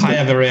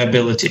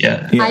variability,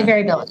 yeah. High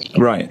variability.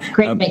 Right.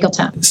 Great vagal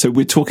tone. So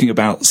we're talking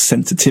about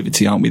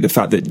sensitivity, aren't we? The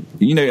fact that,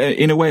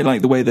 in a way,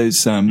 like the way those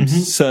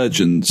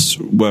surgeons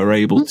were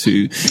able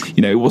to,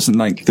 it wasn't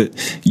like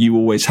that you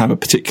always have a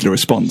particular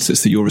response.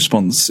 It's that your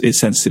response is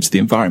sensitive to the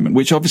environment,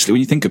 which obviously,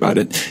 when you think about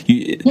it,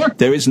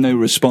 there is no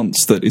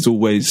response that is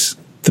always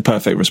the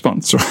perfect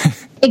response,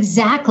 right?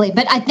 Exactly.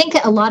 But I think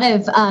a lot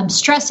of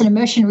stress and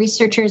emotion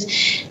researchers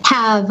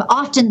have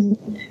often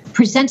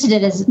presented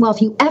it as, well,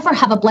 if you ever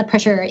have a blood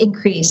pressure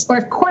increase or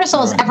if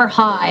cortisol is ever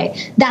high,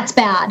 that's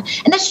bad.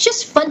 And that's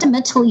just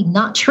fundamentally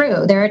not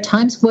true. There are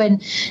times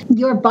when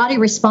your body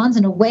responds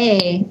in a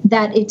way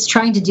that it's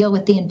trying to deal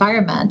with the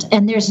environment.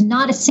 And there's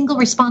not a single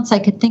response I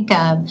could think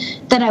of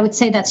that I would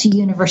say that's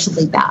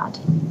universally bad.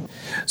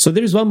 So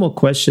there's one more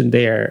question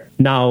there.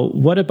 Now,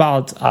 what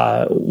about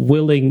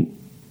willing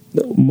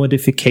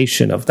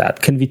modification of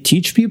that? Can we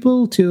teach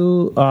people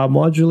to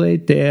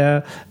modulate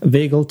their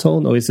vagal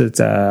tone, or is it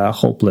a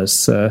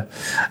hopeless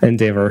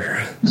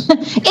endeavor?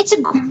 It's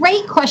a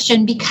great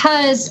question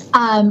because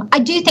I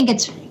do think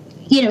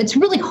it's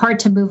really hard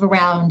to move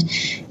around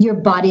your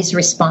body's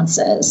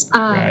responses.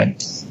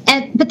 Right.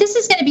 But this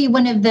is going to be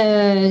one of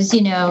those,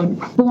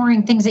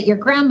 boring things that your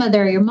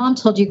grandmother or your mom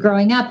told you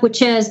growing up,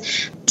 which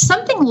is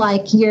something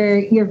like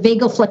your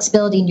vagal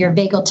flexibility and your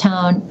vagal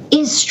tone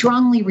is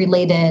strongly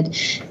related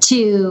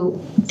to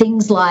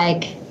things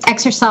like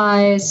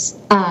exercise,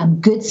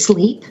 good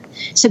sleep.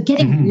 So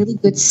getting really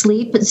good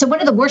sleep. So one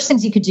of the worst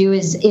things you could do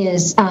is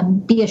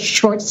be a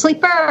short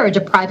sleeper or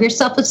deprive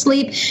yourself of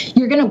sleep.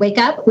 You're going to wake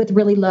up with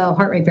really low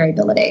heart rate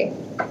variability.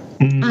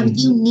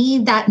 You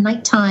need that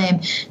nighttime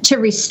to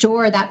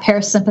restore that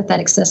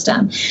parasympathetic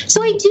system.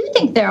 So I do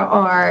think there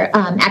are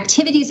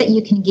activities that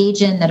you can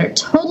engage in that are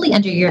totally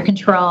under your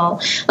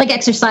control, like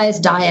exercise,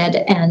 diet,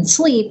 and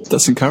sleep.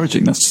 That's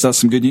encouraging. That's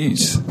some good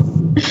news.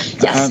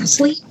 Yes,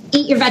 sleep,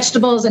 eat your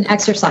vegetables, and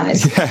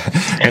exercise. Yeah.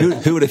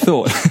 Who would have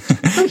thought?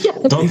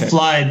 Don't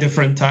fly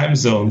different time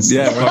zones.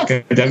 Yeah, right.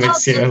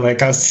 Academics here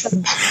like us.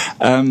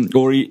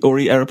 Or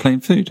eat airplane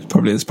food.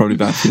 That's probably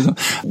bad for you.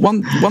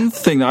 One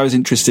thing that I was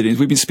interested in is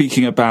we've been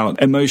speaking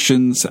about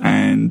emotions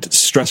and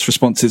stress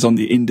responses on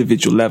the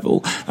individual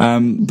level,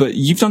 but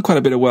you've done quite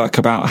a bit of work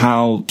about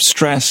how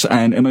stress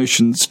and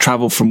emotions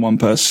travel from one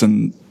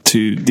person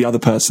to the other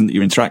person that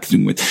you're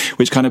interacting with,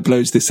 which kind of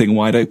blows this thing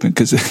wide open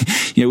because,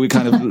 we're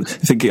kind of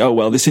thinking, oh,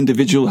 well, this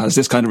individual has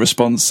this kind of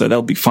response, so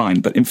they'll be fine.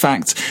 But in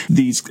fact,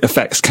 these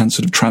effects can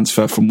sort of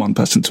transfer from one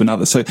person to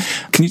another. So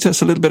can you tell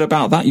us a little bit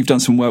about that? You've done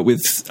some work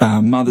with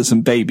mothers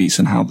and babies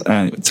and how,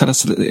 tell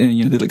us, a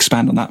little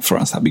expand on that for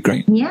us. That'd be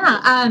great.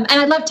 Yeah. And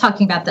I love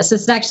talking about this.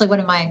 This is actually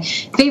one of my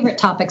favorite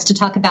topics to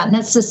talk about. And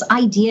that's this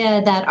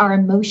idea that our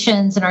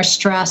emotions and our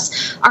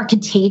stress are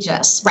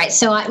contagious, right?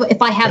 So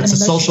if I have a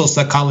social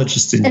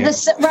psychologist in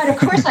right, of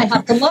course I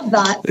have to love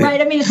that,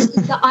 right? I mean, it's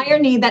the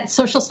irony that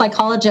social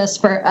psychologists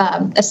for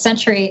a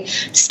century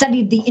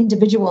studied the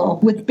individual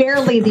with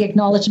barely the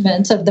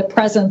acknowledgement of the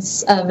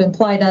presence of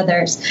implied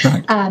others.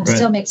 Right.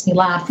 Still makes me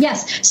laugh.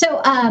 Yes. So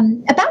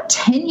about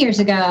 10 years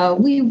ago,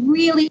 we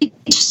really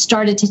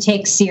started to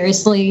take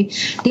seriously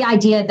the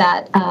idea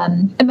that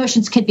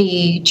emotions could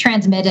be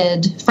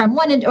transmitted from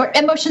or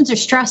emotions or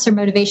stress or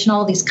motivation,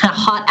 all these kind of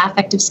hot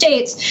affective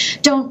states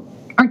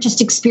aren't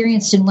just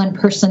experienced in one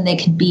person. They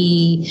can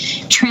be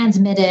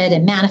transmitted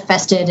and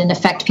manifested and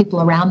affect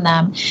people around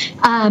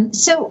them.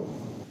 So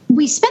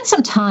we spent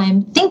some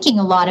time thinking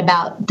a lot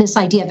about this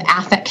idea of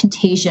affect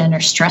contagion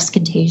or stress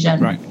contagion.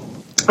 Right.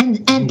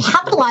 And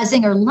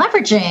capitalizing or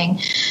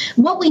leveraging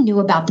what we knew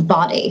about the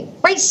body,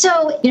 right?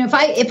 So, if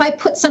I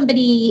put some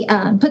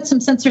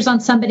sensors on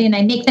somebody and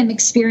I make them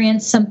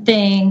experience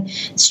something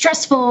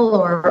stressful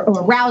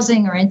or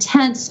rousing or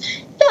intense,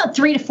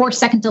 3 to 4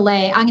 second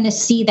delay, I'm going to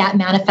see that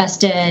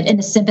manifested in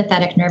the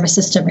sympathetic nervous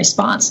system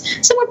response.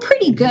 So we're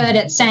pretty good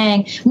at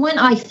saying when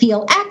I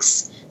feel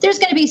X, there's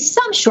going to be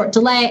some short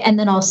delay, and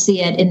then I'll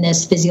see it in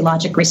this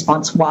physiologic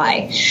response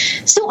Y.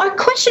 So our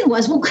question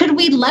was, well, could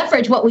we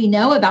leverage what we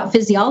know about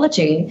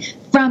physiology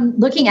from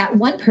looking at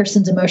one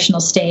person's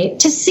emotional state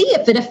to see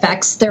if it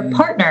affects their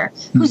partner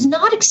who's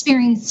not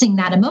experiencing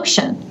that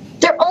emotion?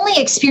 They're only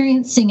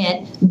experiencing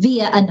it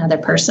via another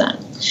person.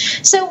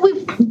 So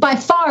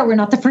we're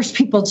not the first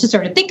people to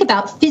sort of think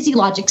about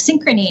physiologic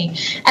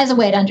synchrony as a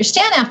way to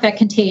understand affect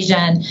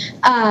contagion.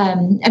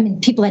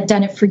 People had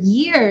done it for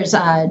years.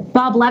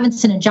 Bob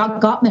Levinson and John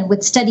Gottman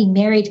would study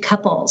married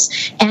couples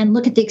and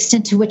look at the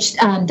extent to which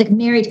the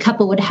married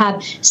couple would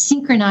have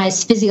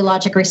synchronized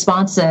physiologic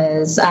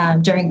responses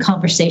during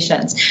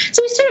conversations.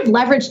 So we sort of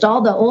leveraged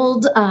all the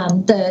old,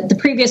 the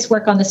previous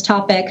work on this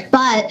topic,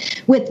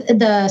 but with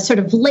the sort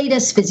of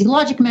latest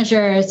physiologic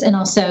measures and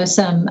also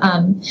some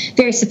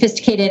very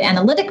sophisticated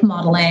analytic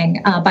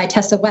modeling by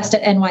Tessa West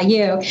at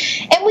NYU.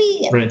 And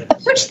we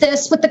approached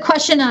this with the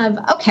question of,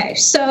 okay,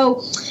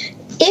 so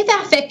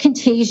if affect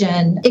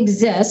contagion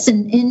exists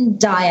in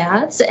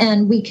dyads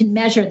and we can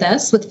measure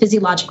this with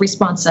physiologic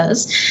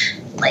responses,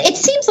 it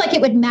seems like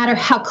it would matter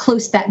how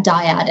close that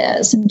dyad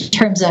is in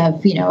terms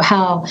of,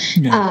 how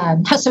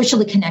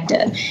socially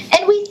connected.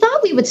 And we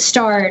thought we would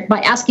start by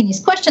asking these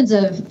questions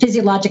of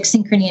physiologic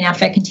synchrony and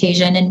affect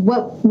contagion and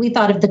what we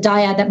thought of the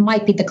dyad that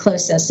might be the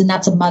closest, and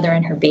that's a mother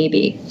and her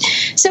baby.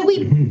 So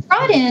we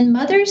brought in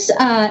mothers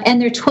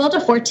and their 12 to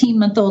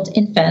 14-month-old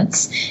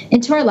infants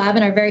into our lab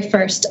in our very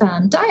first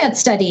dyad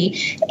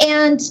study.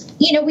 And,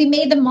 we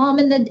made the mom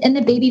and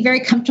the baby very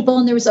comfortable,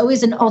 and there was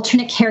always an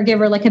alternate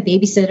caregiver like a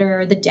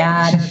babysitter or the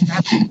dad or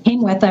grandpa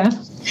came with her.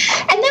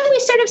 And then we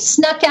sort of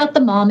snuck out the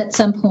mom at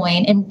some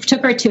point and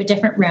took her to a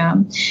different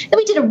room. Then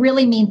we did a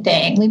really mean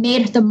thing. We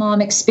made the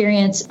mom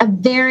experience a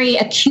very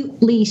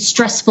acutely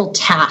stressful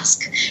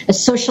task, a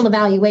social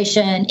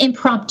evaluation,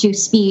 impromptu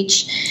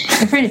speech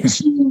in front of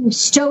two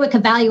stoic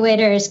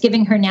evaluators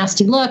giving her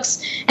nasty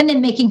looks and then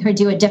making her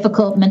do a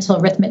difficult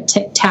mental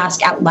arithmetic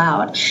task out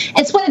loud.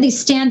 It's one of these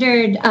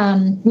standard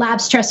lab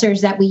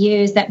stressors that we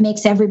use that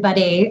makes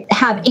everybody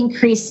have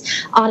increased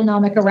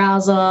autonomic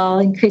arousal,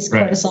 increased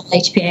cortisol,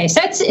 HPA.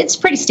 So it's a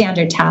pretty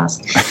standard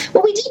task.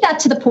 Well, we did that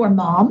to the poor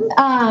mom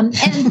and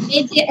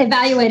made the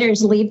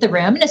evaluators leave the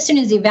room. And as soon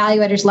as the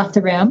evaluators left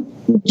the room,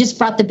 We just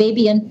brought the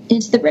baby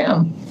into the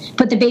room,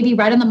 put the baby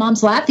right on the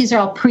mom's lap. These are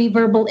all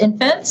pre-verbal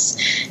infants,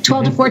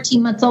 12 to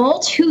 14 months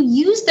old, who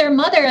use their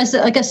mother as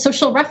like a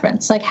social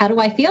reference. Like, how do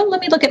I feel?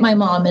 Let me look at my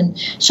mom and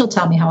she'll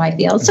tell me how I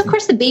feel. So, of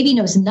course, the baby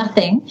knows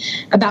nothing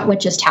about what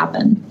just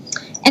happened.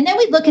 And then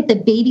we look at the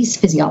baby's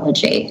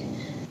physiology.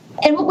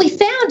 And what we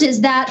found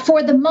is that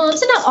for the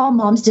moms, and not all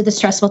moms did the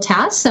stressful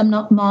task, some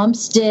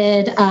moms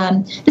did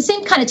the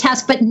same kind of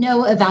task, but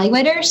no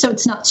evaluator, so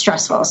it's not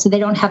stressful, so they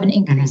don't have an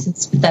increase in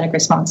sympathetic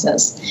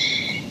responses.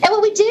 And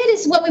what we did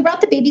is when we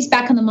brought the babies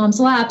back on the moms'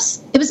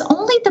 laps, it was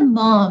only the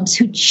moms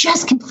who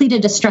just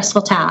completed a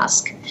stressful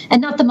task,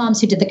 and not the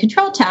moms who did the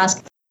control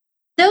task.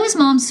 Those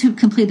moms who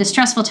completed the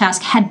stressful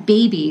task had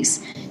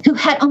babies who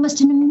had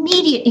almost an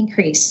immediate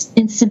increase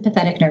in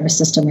sympathetic nervous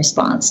system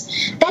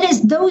response. That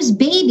is, those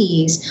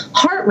babies'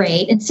 heart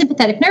rate and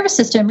sympathetic nervous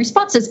system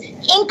responses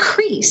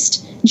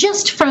increased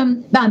just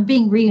from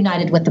being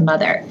reunited with the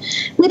mother.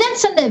 We then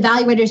sent the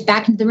evaluators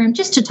back into the room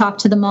just to talk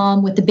to the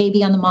mom with the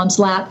baby on the mom's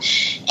lap.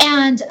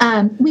 And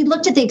we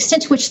looked at the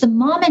extent to which the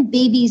mom and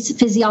baby's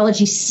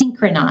physiology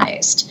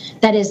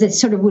synchronized. That is, it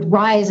sort of would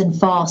rise and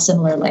fall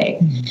similarly.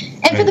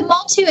 And for the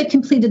moms who had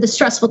completed the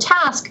stressful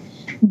task,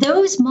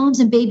 those moms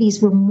and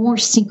babies were more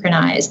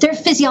synchronized. Their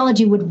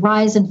physiology would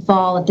rise and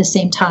fall at the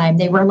same time.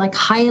 They were like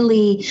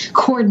highly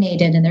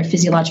coordinated in their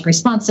physiologic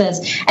responses.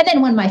 And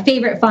then one of my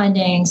favorite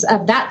findings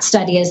of that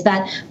study is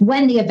that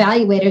when the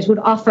evaluators would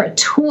offer a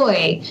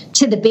toy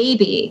to the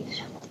baby,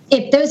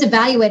 if those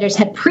evaluators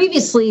had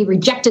previously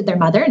rejected their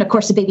mother, and of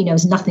course the baby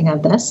knows nothing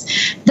of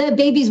this, the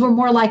babies were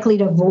more likely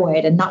to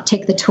avoid and not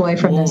take the toy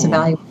from those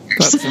evaluators.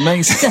 That's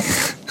amazing.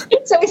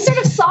 So we sort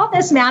of saw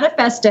this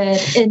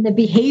manifested in the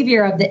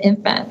behavior of the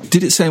infant.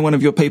 Did it say in one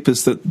of your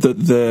papers that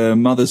the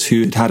mothers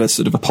who had had a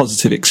sort of a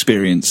positive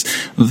experience,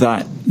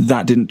 that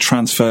didn't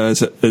transfer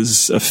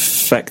as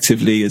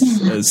effectively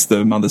as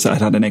the mothers that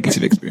had had a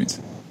negative experience?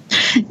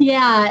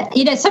 Yeah,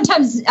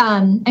 sometimes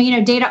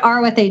data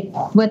are what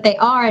they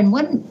are, and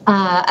one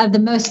of the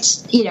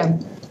most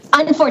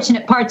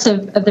unfortunate parts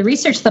of the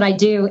research that I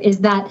do is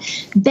that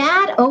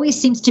bad always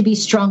seems to be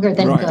stronger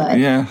than good.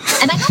 Yeah.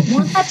 And I don't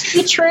want that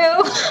to be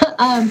true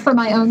for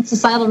my own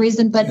societal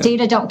reason, but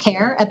data don't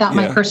care about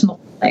my personal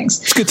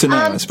things. It's good to know,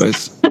 I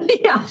suppose.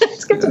 Yeah,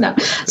 it's good to know.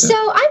 Yeah. So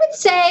I would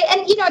say,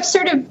 and I've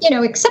sort of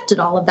accepted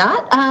all of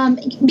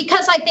that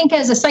because I think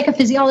as a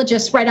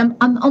psychophysiologist, right,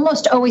 I'm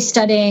almost always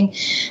studying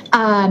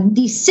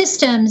these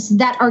systems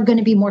that are going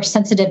to be more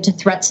sensitive to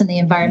threats in the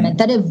environment,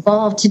 that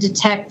evolve to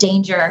detect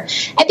danger,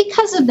 and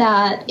because of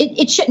that,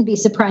 it shouldn't be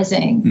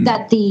surprising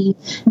that the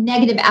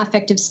negative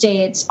affective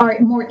states are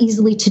more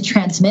easily to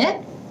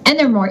transmit. And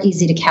they're more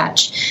easy to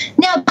catch.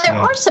 Now, there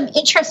are some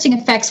interesting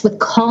effects with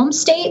calm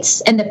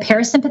states and the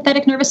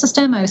parasympathetic nervous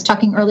system. I was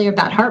talking earlier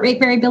about heart rate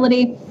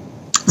variability.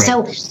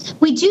 Right. So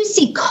we do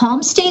see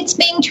calm states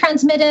being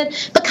transmitted,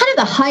 but kind of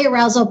the high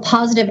arousal,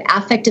 positive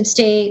affective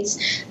states,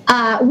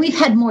 we've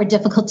had more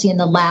difficulty in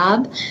the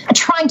lab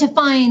trying to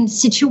find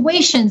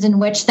situations in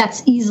which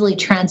that's easily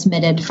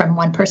transmitted from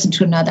one person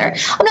to another.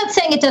 I'm not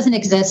saying it doesn't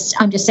exist.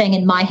 I'm just saying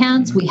in my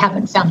hands, we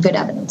haven't found good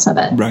evidence of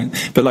it.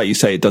 Right. But like you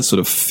say, it does sort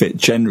of fit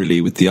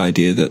generally with the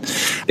idea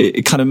that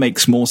it kind of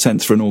makes more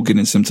sense for an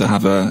organism to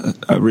have a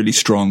really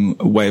strong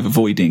way of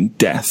avoiding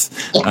death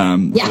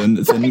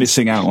than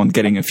missing out on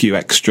getting a few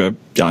extra,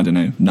 I don't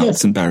know,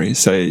 nuts and berries.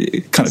 So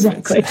it kind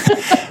of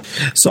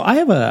fits. So I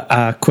have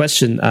a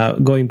question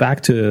going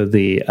back to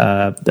the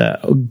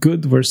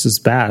good versus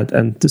bad,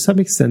 and to some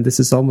extent this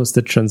is almost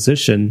a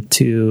transition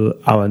to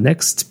our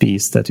next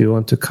piece that we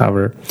want to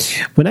cover.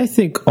 When I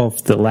think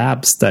of the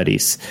lab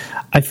studies,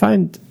 I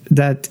find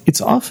that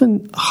it's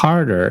often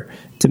harder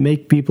to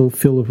make people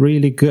feel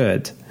really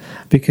good,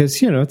 because,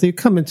 they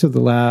come into the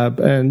lab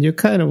and you're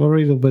kind of a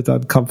little bit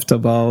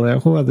uncomfortable.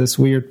 Who are these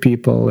weird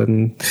people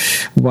in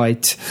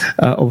white?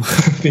 I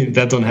mean,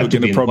 that don't have to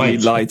be in probably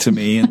white. Lie to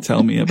me and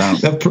tell me about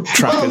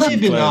trackers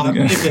and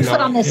clothing. Put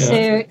on the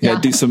suit. Yeah,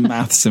 do some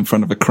maths in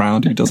front of a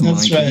crowd who doesn't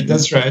like it.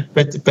 That's right.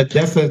 But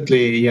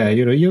definitely,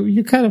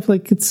 you kind of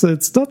like, it's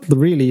not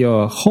really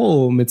your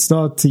home. It's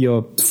not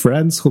your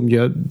friends whom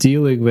you're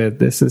dealing with.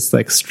 This is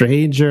like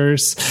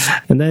strangers.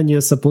 And then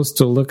you're supposed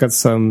to look at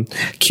some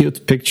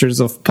cute pictures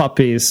of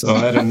puppies. Oh,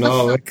 I don't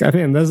know.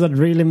 Does that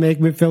really make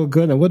me feel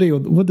good? And what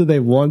do they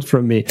want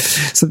from me?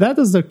 So that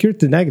is the cure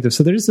to negative.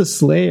 So there is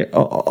this layer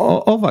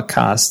of a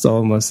cast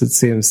almost, it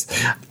seems,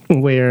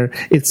 where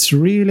it's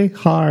really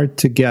hard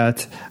to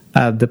get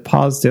at the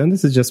positive, and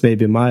this is just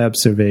maybe my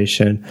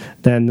observation,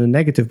 than the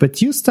negative.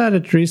 But you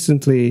started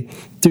recently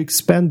to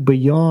expand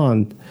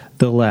beyond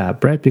the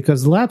lab, right?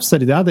 Because the lab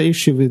study, the other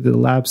issue with the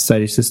lab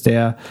studies is they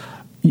are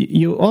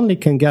you only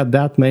can get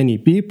that many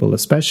people,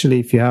 especially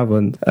if you have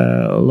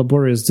a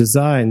laborious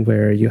design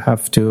where you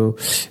have to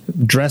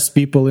dress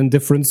people in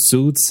different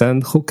suits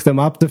and hook them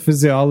up to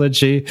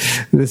physiology.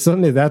 There's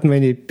only that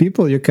many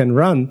people you can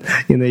run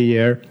in a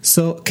year.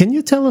 So can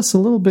you tell us a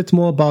little bit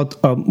more about,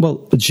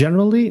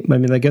 generally, I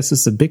mean, I guess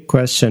it's a big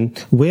question.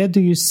 Where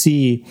do you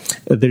see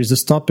there's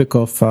this topic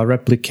of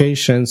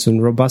replications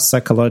and robust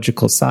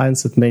psychological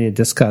science that many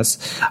discuss?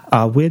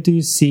 Where do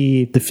you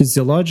see the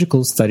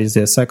physiological studies,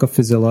 the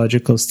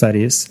psychophysiological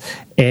studies,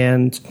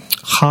 and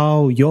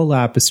how your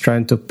lab is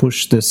trying to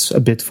push this a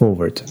bit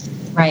forward?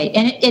 Right.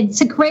 And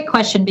it's a great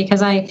question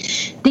because I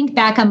think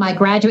back on my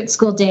graduate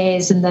school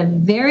days, and the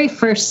very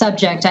first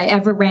subject I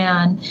ever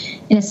ran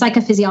in a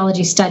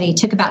psychophysiology study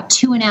took about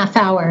 2.5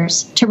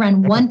 hours to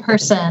run one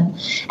person.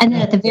 And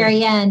then at the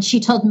very end, she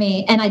told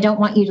me, and I don't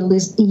want you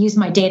to use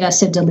my data,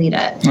 so delete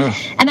it.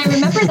 And I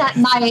remember that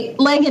night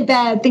laying in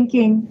bed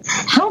thinking,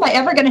 how am I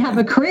ever going to have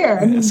a career?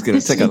 It's going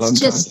to take a long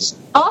time. It's just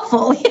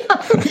awful. And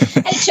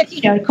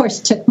it took, of course,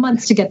 it took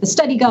months to get the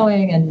study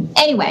going. And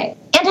anyway,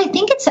 and I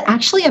think it's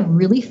actually a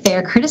really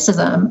fair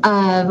criticism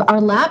of our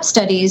lab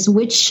studies,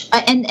 which,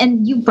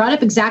 and you brought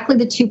up exactly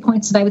the 2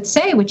 points that I would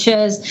say, which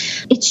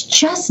is it's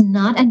just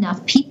not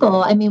enough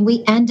people. I mean,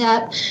 we end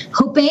up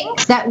hoping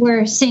that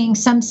we're seeing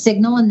some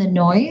signal in the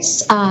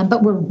noise,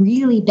 but we're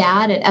really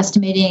bad at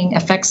estimating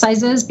effect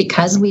sizes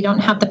because we don't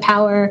have the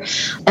power.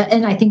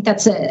 And I think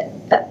that's a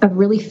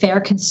really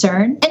fair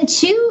concern. And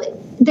two,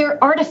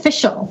 they're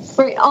artificial.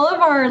 For all of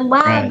our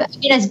lab, right. I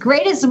mean, as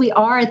great as we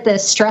are at the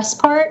stress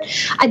part,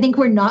 I think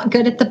we're not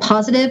good at the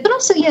positive. But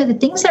also, the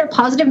things that are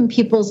positive in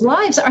people's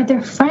lives are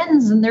their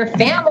friends and their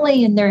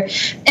family and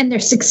their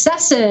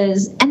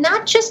successes, and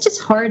that just is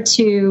hard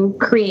to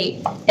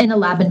create in a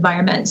lab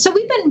environment. So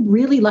we've been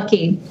really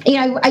lucky.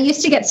 I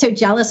used to get so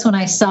jealous when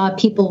I saw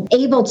people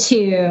able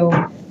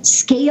to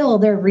scale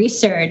their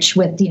research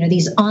with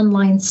these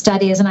online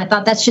studies, and I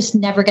thought that's just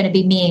never going to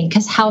be me,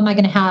 because how am I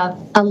going to have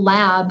a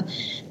lab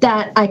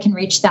that I can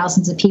reach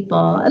thousands of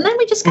people? And then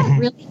we just got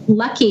really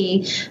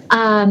lucky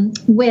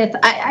with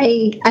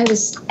I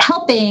was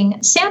helping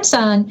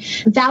Samsung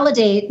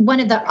validate one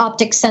of the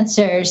optic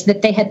sensors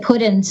that they had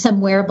put in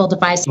some wearable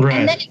device. Right.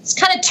 And then it's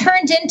kind of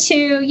turned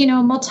into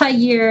a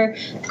multi-year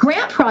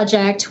grant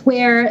project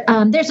where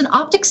there's an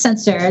optic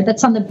sensor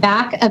that's on the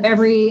back of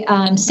every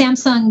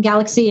Samsung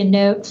Galaxy and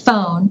Note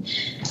phone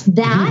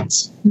that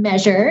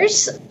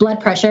measures blood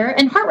pressure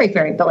and heart rate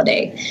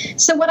variability.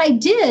 So what I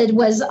did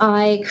was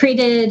I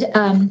created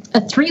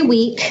a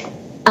 3-week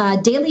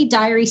daily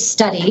diary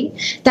study.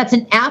 That's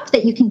an app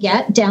that you can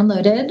get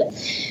downloaded,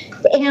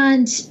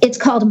 and it's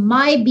called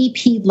My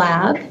BP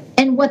Lab.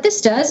 And what this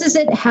does is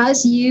it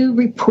has you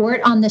report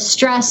on the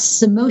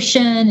stress,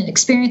 emotion, and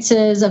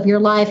experiences of your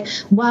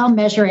life while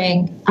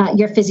measuring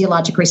your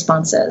physiologic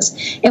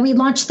responses. And we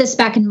launched this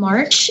back in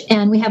March,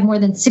 and we have more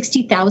than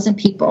 60,000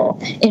 people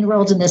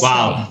enrolled in this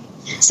study.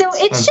 So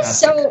it's just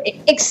so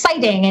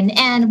exciting.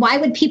 And why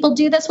would people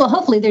do this? Well,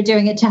 hopefully they're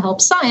doing it to help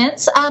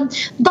science.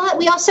 But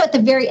we also, at the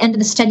very end of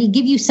the study,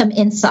 give you some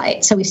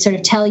insight. So we sort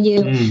of tell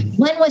you,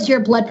 when was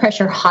your blood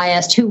pressure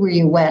highest? Who were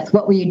you with?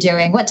 What were you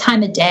doing? What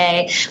time of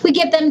day? We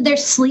give them their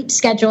sleep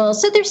schedule.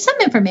 So there's some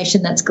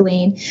information that's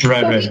gleaned.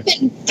 Right. We've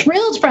been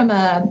thrilled from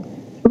a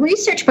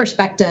research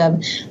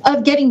perspective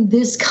of getting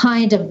this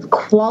kind of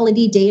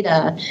quality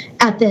data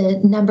at the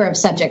number of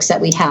subjects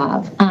that we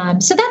have.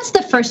 So that's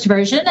the first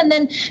version. And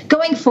then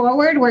going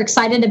forward, we're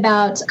excited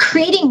about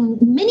creating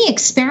mini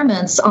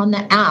experiments on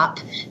the app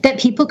that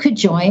people could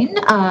join.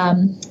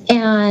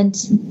 And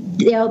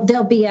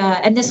there'll be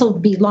and this will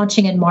be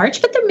launching in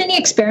March, but there are many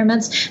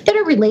experiments that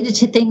are related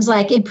to things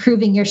like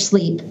improving your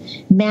sleep,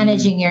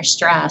 managing your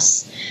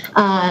stress.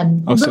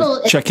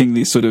 Also checking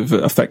the sort of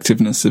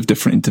effectiveness of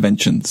different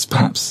interventions,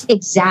 perhaps.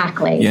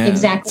 Exactly. Yeah,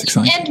 exactly.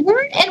 And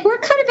we're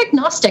kind of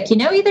agnostic,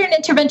 either an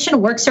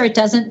intervention works or it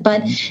doesn't,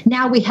 but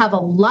now we have a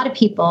lot of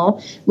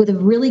people with a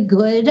really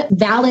good,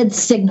 valid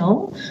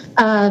signal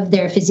of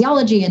their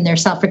physiology and their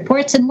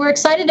self-reports, and we're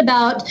excited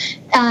about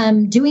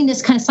doing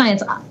this kind of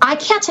science. I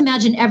can't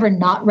imagine ever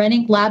not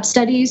running lab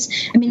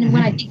studies. I mean,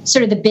 when I think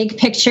sort of the big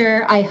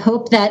picture, I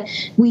hope that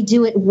we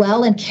do it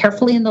well and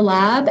carefully in the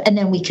lab, and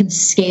then we can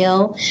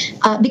scale.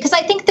 Because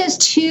I think those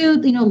two,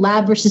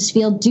 lab versus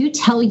field, do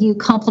tell you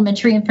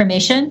complementary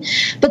information.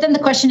 But then the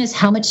question is,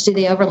 how much do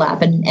they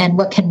overlap, and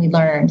what can we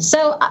learn?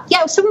 So,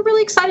 so we're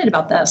really excited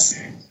about this.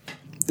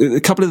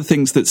 A couple of the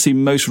things that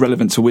seem most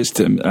relevant to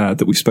wisdom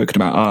that we've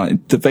spoken about are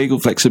the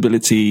vagal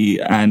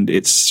flexibility and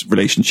its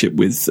relationship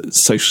with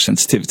social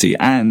sensitivity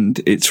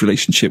and its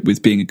relationship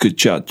with being a good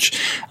judge,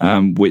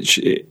 which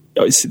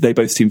they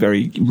both seem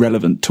very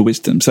relevant to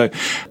wisdom. So,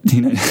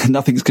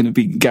 nothing's going to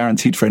be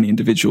guaranteed for any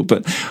individual.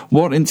 But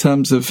what, in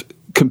terms of,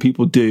 can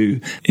people do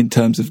in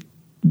terms of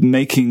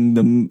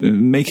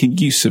making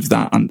use of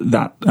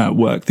that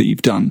work that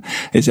you've done?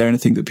 Is there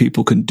anything that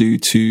people can do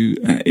to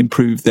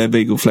improve their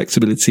vagal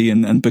flexibility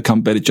and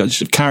become better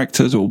judges of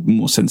characters or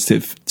more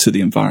sensitive to the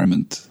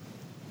environment?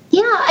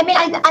 Yeah, I mean,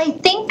 I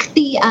think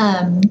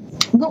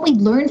what we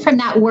learn from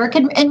that work,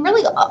 and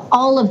really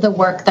all of the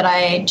work that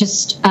I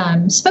just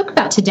spoke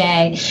about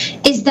today,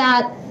 is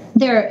that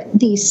there are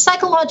these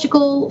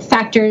psychological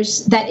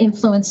factors that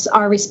influence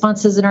our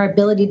responses and our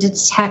ability to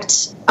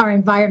detect our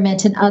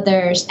environment and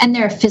others, and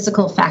there are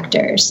physical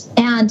factors.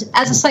 And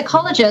as a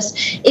psychologist,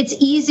 it's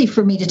easy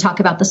for me to talk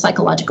about the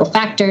psychological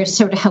factors,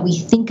 sort of how we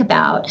think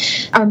about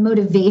our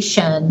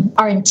motivation,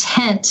 our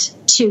intent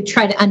to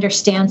try to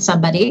understand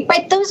somebody,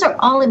 right? Those are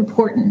all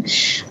important.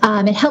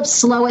 It helps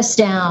slow us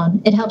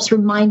down. It helps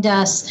remind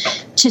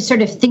us to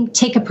sort of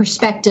take a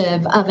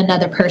perspective of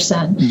another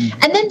person.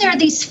 And then there are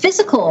these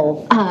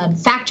physical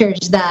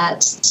factors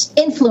that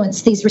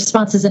influence these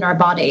responses in our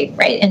body,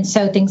 right? And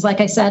so things like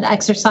I said,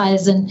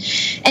 exercise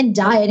and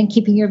diet and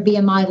keeping your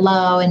BMI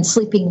low and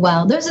sleeping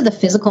well, those are the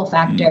physical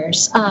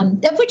factors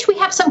of which we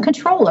have some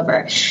control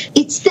over.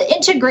 It's the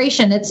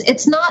integration.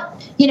 It's not,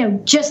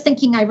 just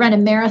thinking I run a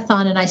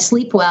marathon and I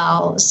sleep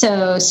well,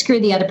 so screw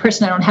the other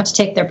person, I don't have to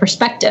take their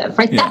perspective,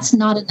 right? Yeah. That's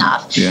not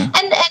enough. Yeah.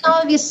 And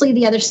obviously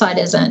the other side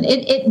isn't.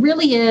 It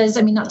really is,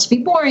 not to be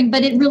boring,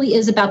 but it really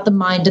is about the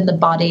mind and the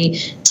body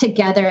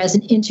together as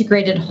an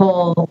integrated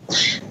whole,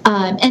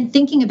 and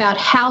thinking about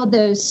how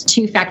those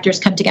two factors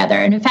come together.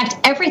 And in fact,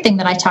 everything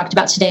that I talked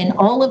about today in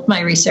all of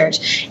my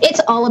research, it's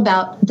all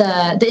about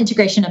the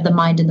integration of the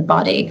mind and the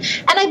body.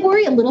 And I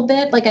worry a little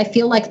bit, I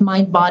feel like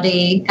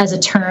mind-body as a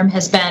term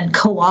has been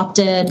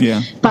co-opted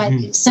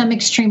by some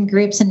extreme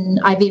groups, and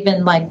I've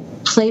even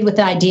played with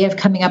the idea of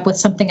coming up with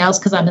something else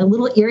because I'm a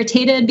little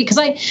irritated, because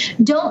I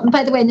don't,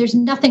 by the way, and there's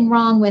nothing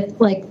wrong with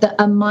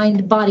a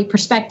mind-body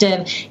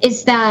perspective,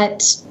 is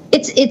that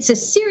it's a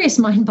serious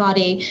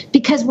mind-body,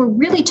 because we're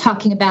really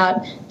talking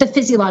about the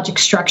physiologic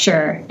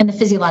structure and the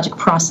physiologic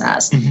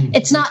process.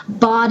 It's not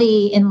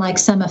body in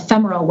some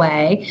ephemeral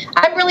way.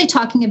 I'm really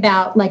talking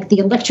about the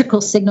electrical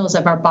signals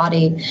of our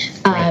body,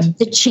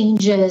 the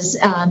changes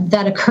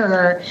that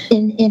occur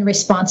in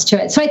response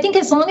to it. So I think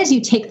as long as you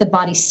take the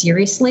body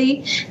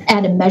seriously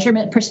at a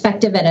measurement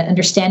perspective, at an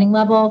understanding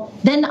level,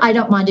 then I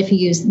don't mind if you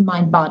use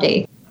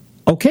mind-body.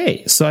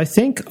 Okay, so I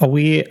think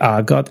we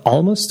got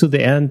almost to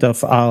the end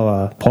of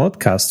our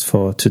podcast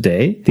for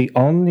today. The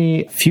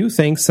only few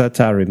things that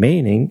are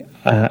remaining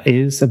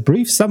is a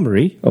brief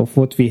summary of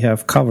what we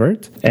have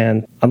covered.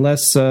 And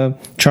unless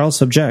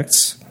Charles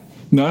objects...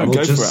 No,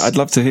 go for it. I'd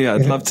love to hear.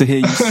 I'd love to hear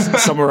you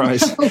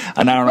summarize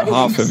an hour and a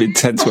half of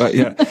intense work.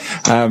 Yeah,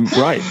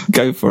 right.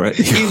 Go for it.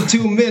 In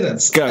 2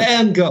 minutes. Go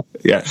and go.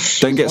 Yeah,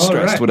 don't get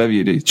stressed. Right. Whatever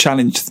you do,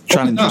 challenge.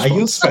 No,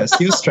 use stress.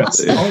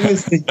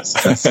 Always the use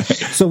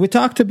stress. So we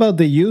talked about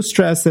the use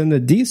stress and the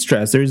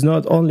de-stress. There is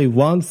not only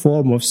one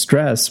form of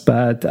stress,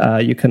 but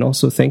you can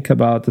also think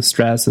about the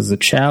stress as a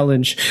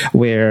challenge,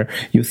 where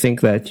you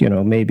think that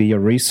maybe your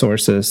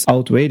resources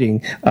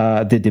outweighing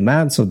the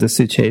demands of the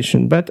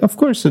situation. But of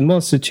course, in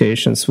most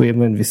situations,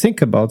 when we think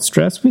about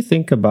stress, we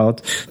think about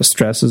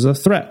stress as a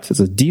threat, as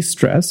a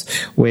de-stress,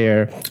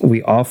 where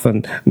we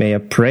often may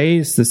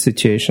appraise the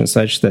situation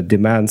such that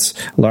demands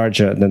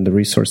larger than the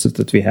resources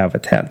that we have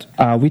at hand.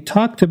 We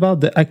talked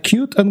about the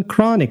acute and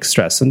chronic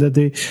stress, and that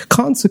the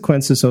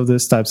consequences of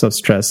these types of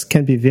stress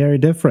can be very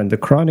different. The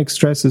chronic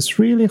stress is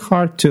really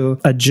hard to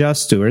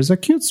adjust to, whereas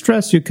acute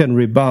stress you can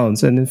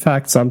rebound, and in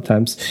fact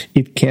sometimes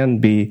it can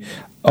be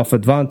of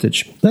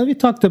advantage. Then we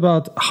talked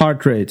about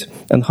heart rate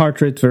and heart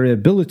rate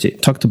variability.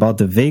 Talked about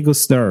the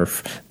vagus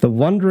nerve, the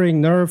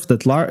wandering nerve, the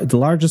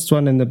largest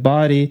one in the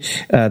body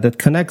that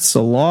connects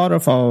a lot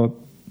of our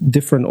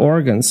different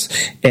organs,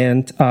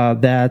 and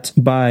that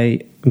by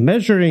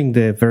measuring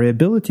the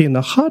variability in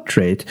the heart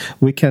rate,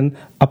 we can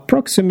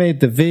approximate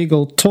the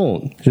vagal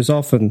tone, which is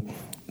often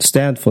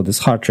stand for this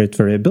heart rate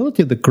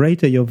variability. The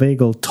greater your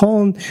vagal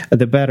tone,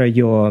 the better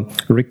your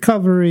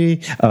recovery,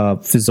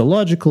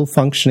 physiological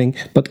functioning,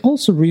 but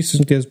also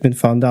recently has been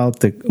found out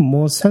the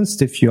more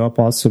sensitive you are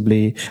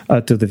possibly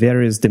to the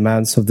various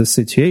demands of the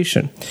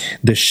situation.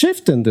 The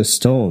shift in this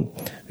tone,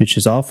 which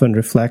is often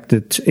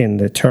reflected in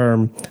the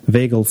term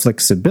vagal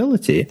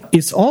flexibility,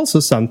 is also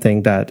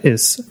something that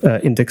is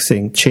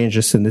indexing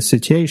changes in the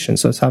situation.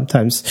 So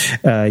sometimes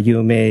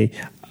you may,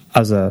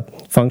 as a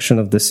function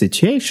of the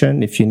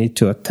situation, if you need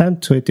to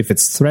attend to it, if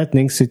it's a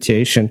threatening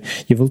situation,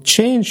 you will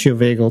change your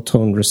vagal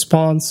tone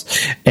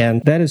response,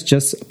 and that is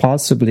just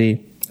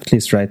possibly, at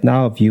least right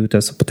now, viewed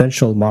as a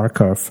potential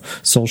marker of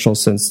social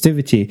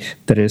sensitivity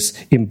that is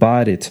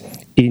embodied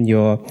in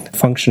your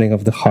functioning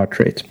of the heart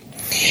rate.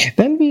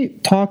 Then we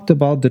talked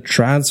about the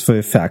transfer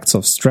effects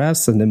of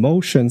stress and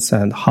emotions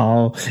and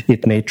how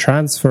it may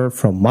transfer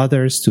from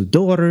mothers to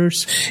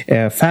daughters.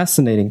 A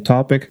fascinating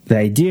topic. The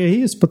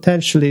idea is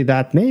potentially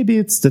that maybe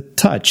it's the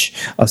touch,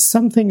 or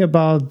something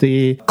about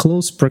the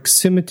close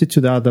proximity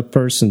to the other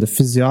person, the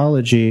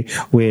physiology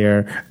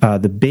where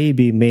the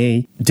baby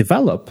may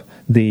develop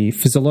the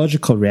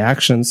physiological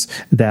reactions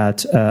that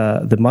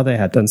the mother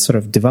had, and sort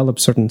of develop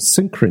certain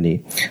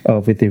synchrony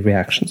with the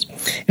reactions.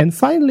 And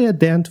finally, at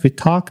the end, we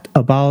talked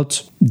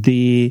about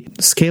the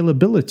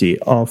scalability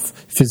of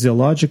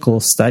physiological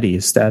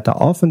studies that are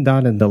often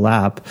done in the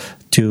lab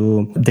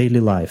to daily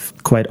life.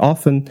 Quite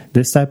often,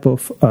 this type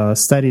of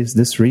studies,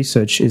 this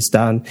research is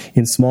done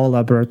in small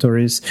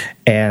laboratories.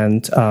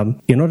 And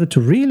in order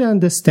to really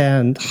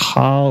understand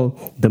how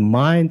the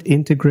mind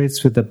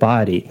integrates with the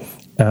body,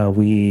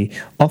 we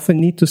often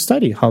need to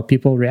study how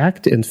people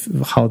react and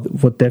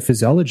what their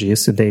physiology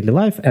is in daily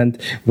life. And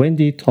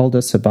Wendy told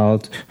us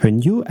about her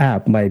new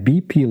app, My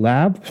BP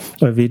Lab,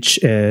 which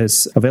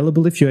is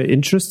available if you're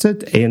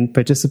interested in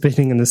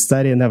participating in the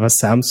study and have a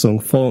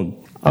Samsung phone.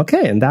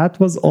 Okay, and that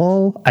was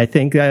all, I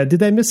think.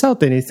 Did I miss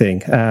out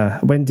anything,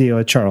 Wendy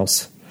or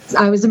Charles?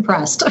 I was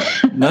impressed.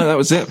 No, that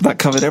was it. That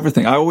covered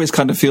everything. I always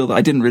kind of feel that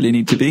I didn't really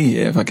need to be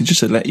here. If I could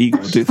just let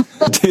Igor do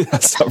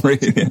that summary.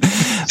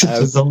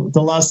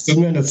 The last 2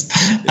 minutes.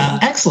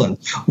 Excellent.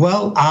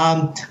 Well,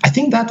 I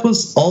think that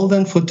was all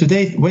then for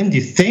today. Wendy,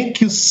 thank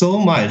you so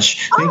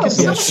much. Thank you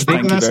so much for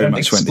being with us and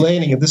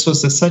explaining it. This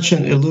was such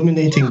an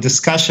illuminating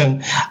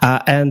discussion.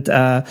 And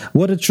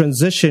what a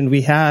transition.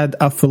 We had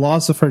a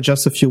philosopher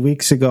just a few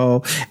weeks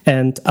ago,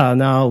 and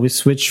now we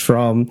switch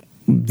from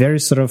very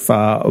sort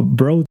of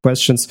broad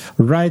questions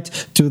right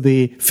to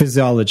the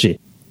physiology.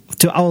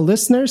 To our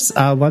listeners,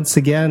 once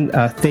again,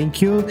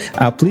 thank you.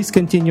 Please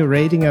continue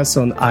rating us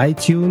on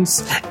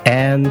iTunes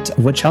and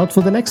watch out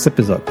for the next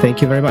episode.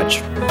 Thank you very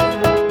much.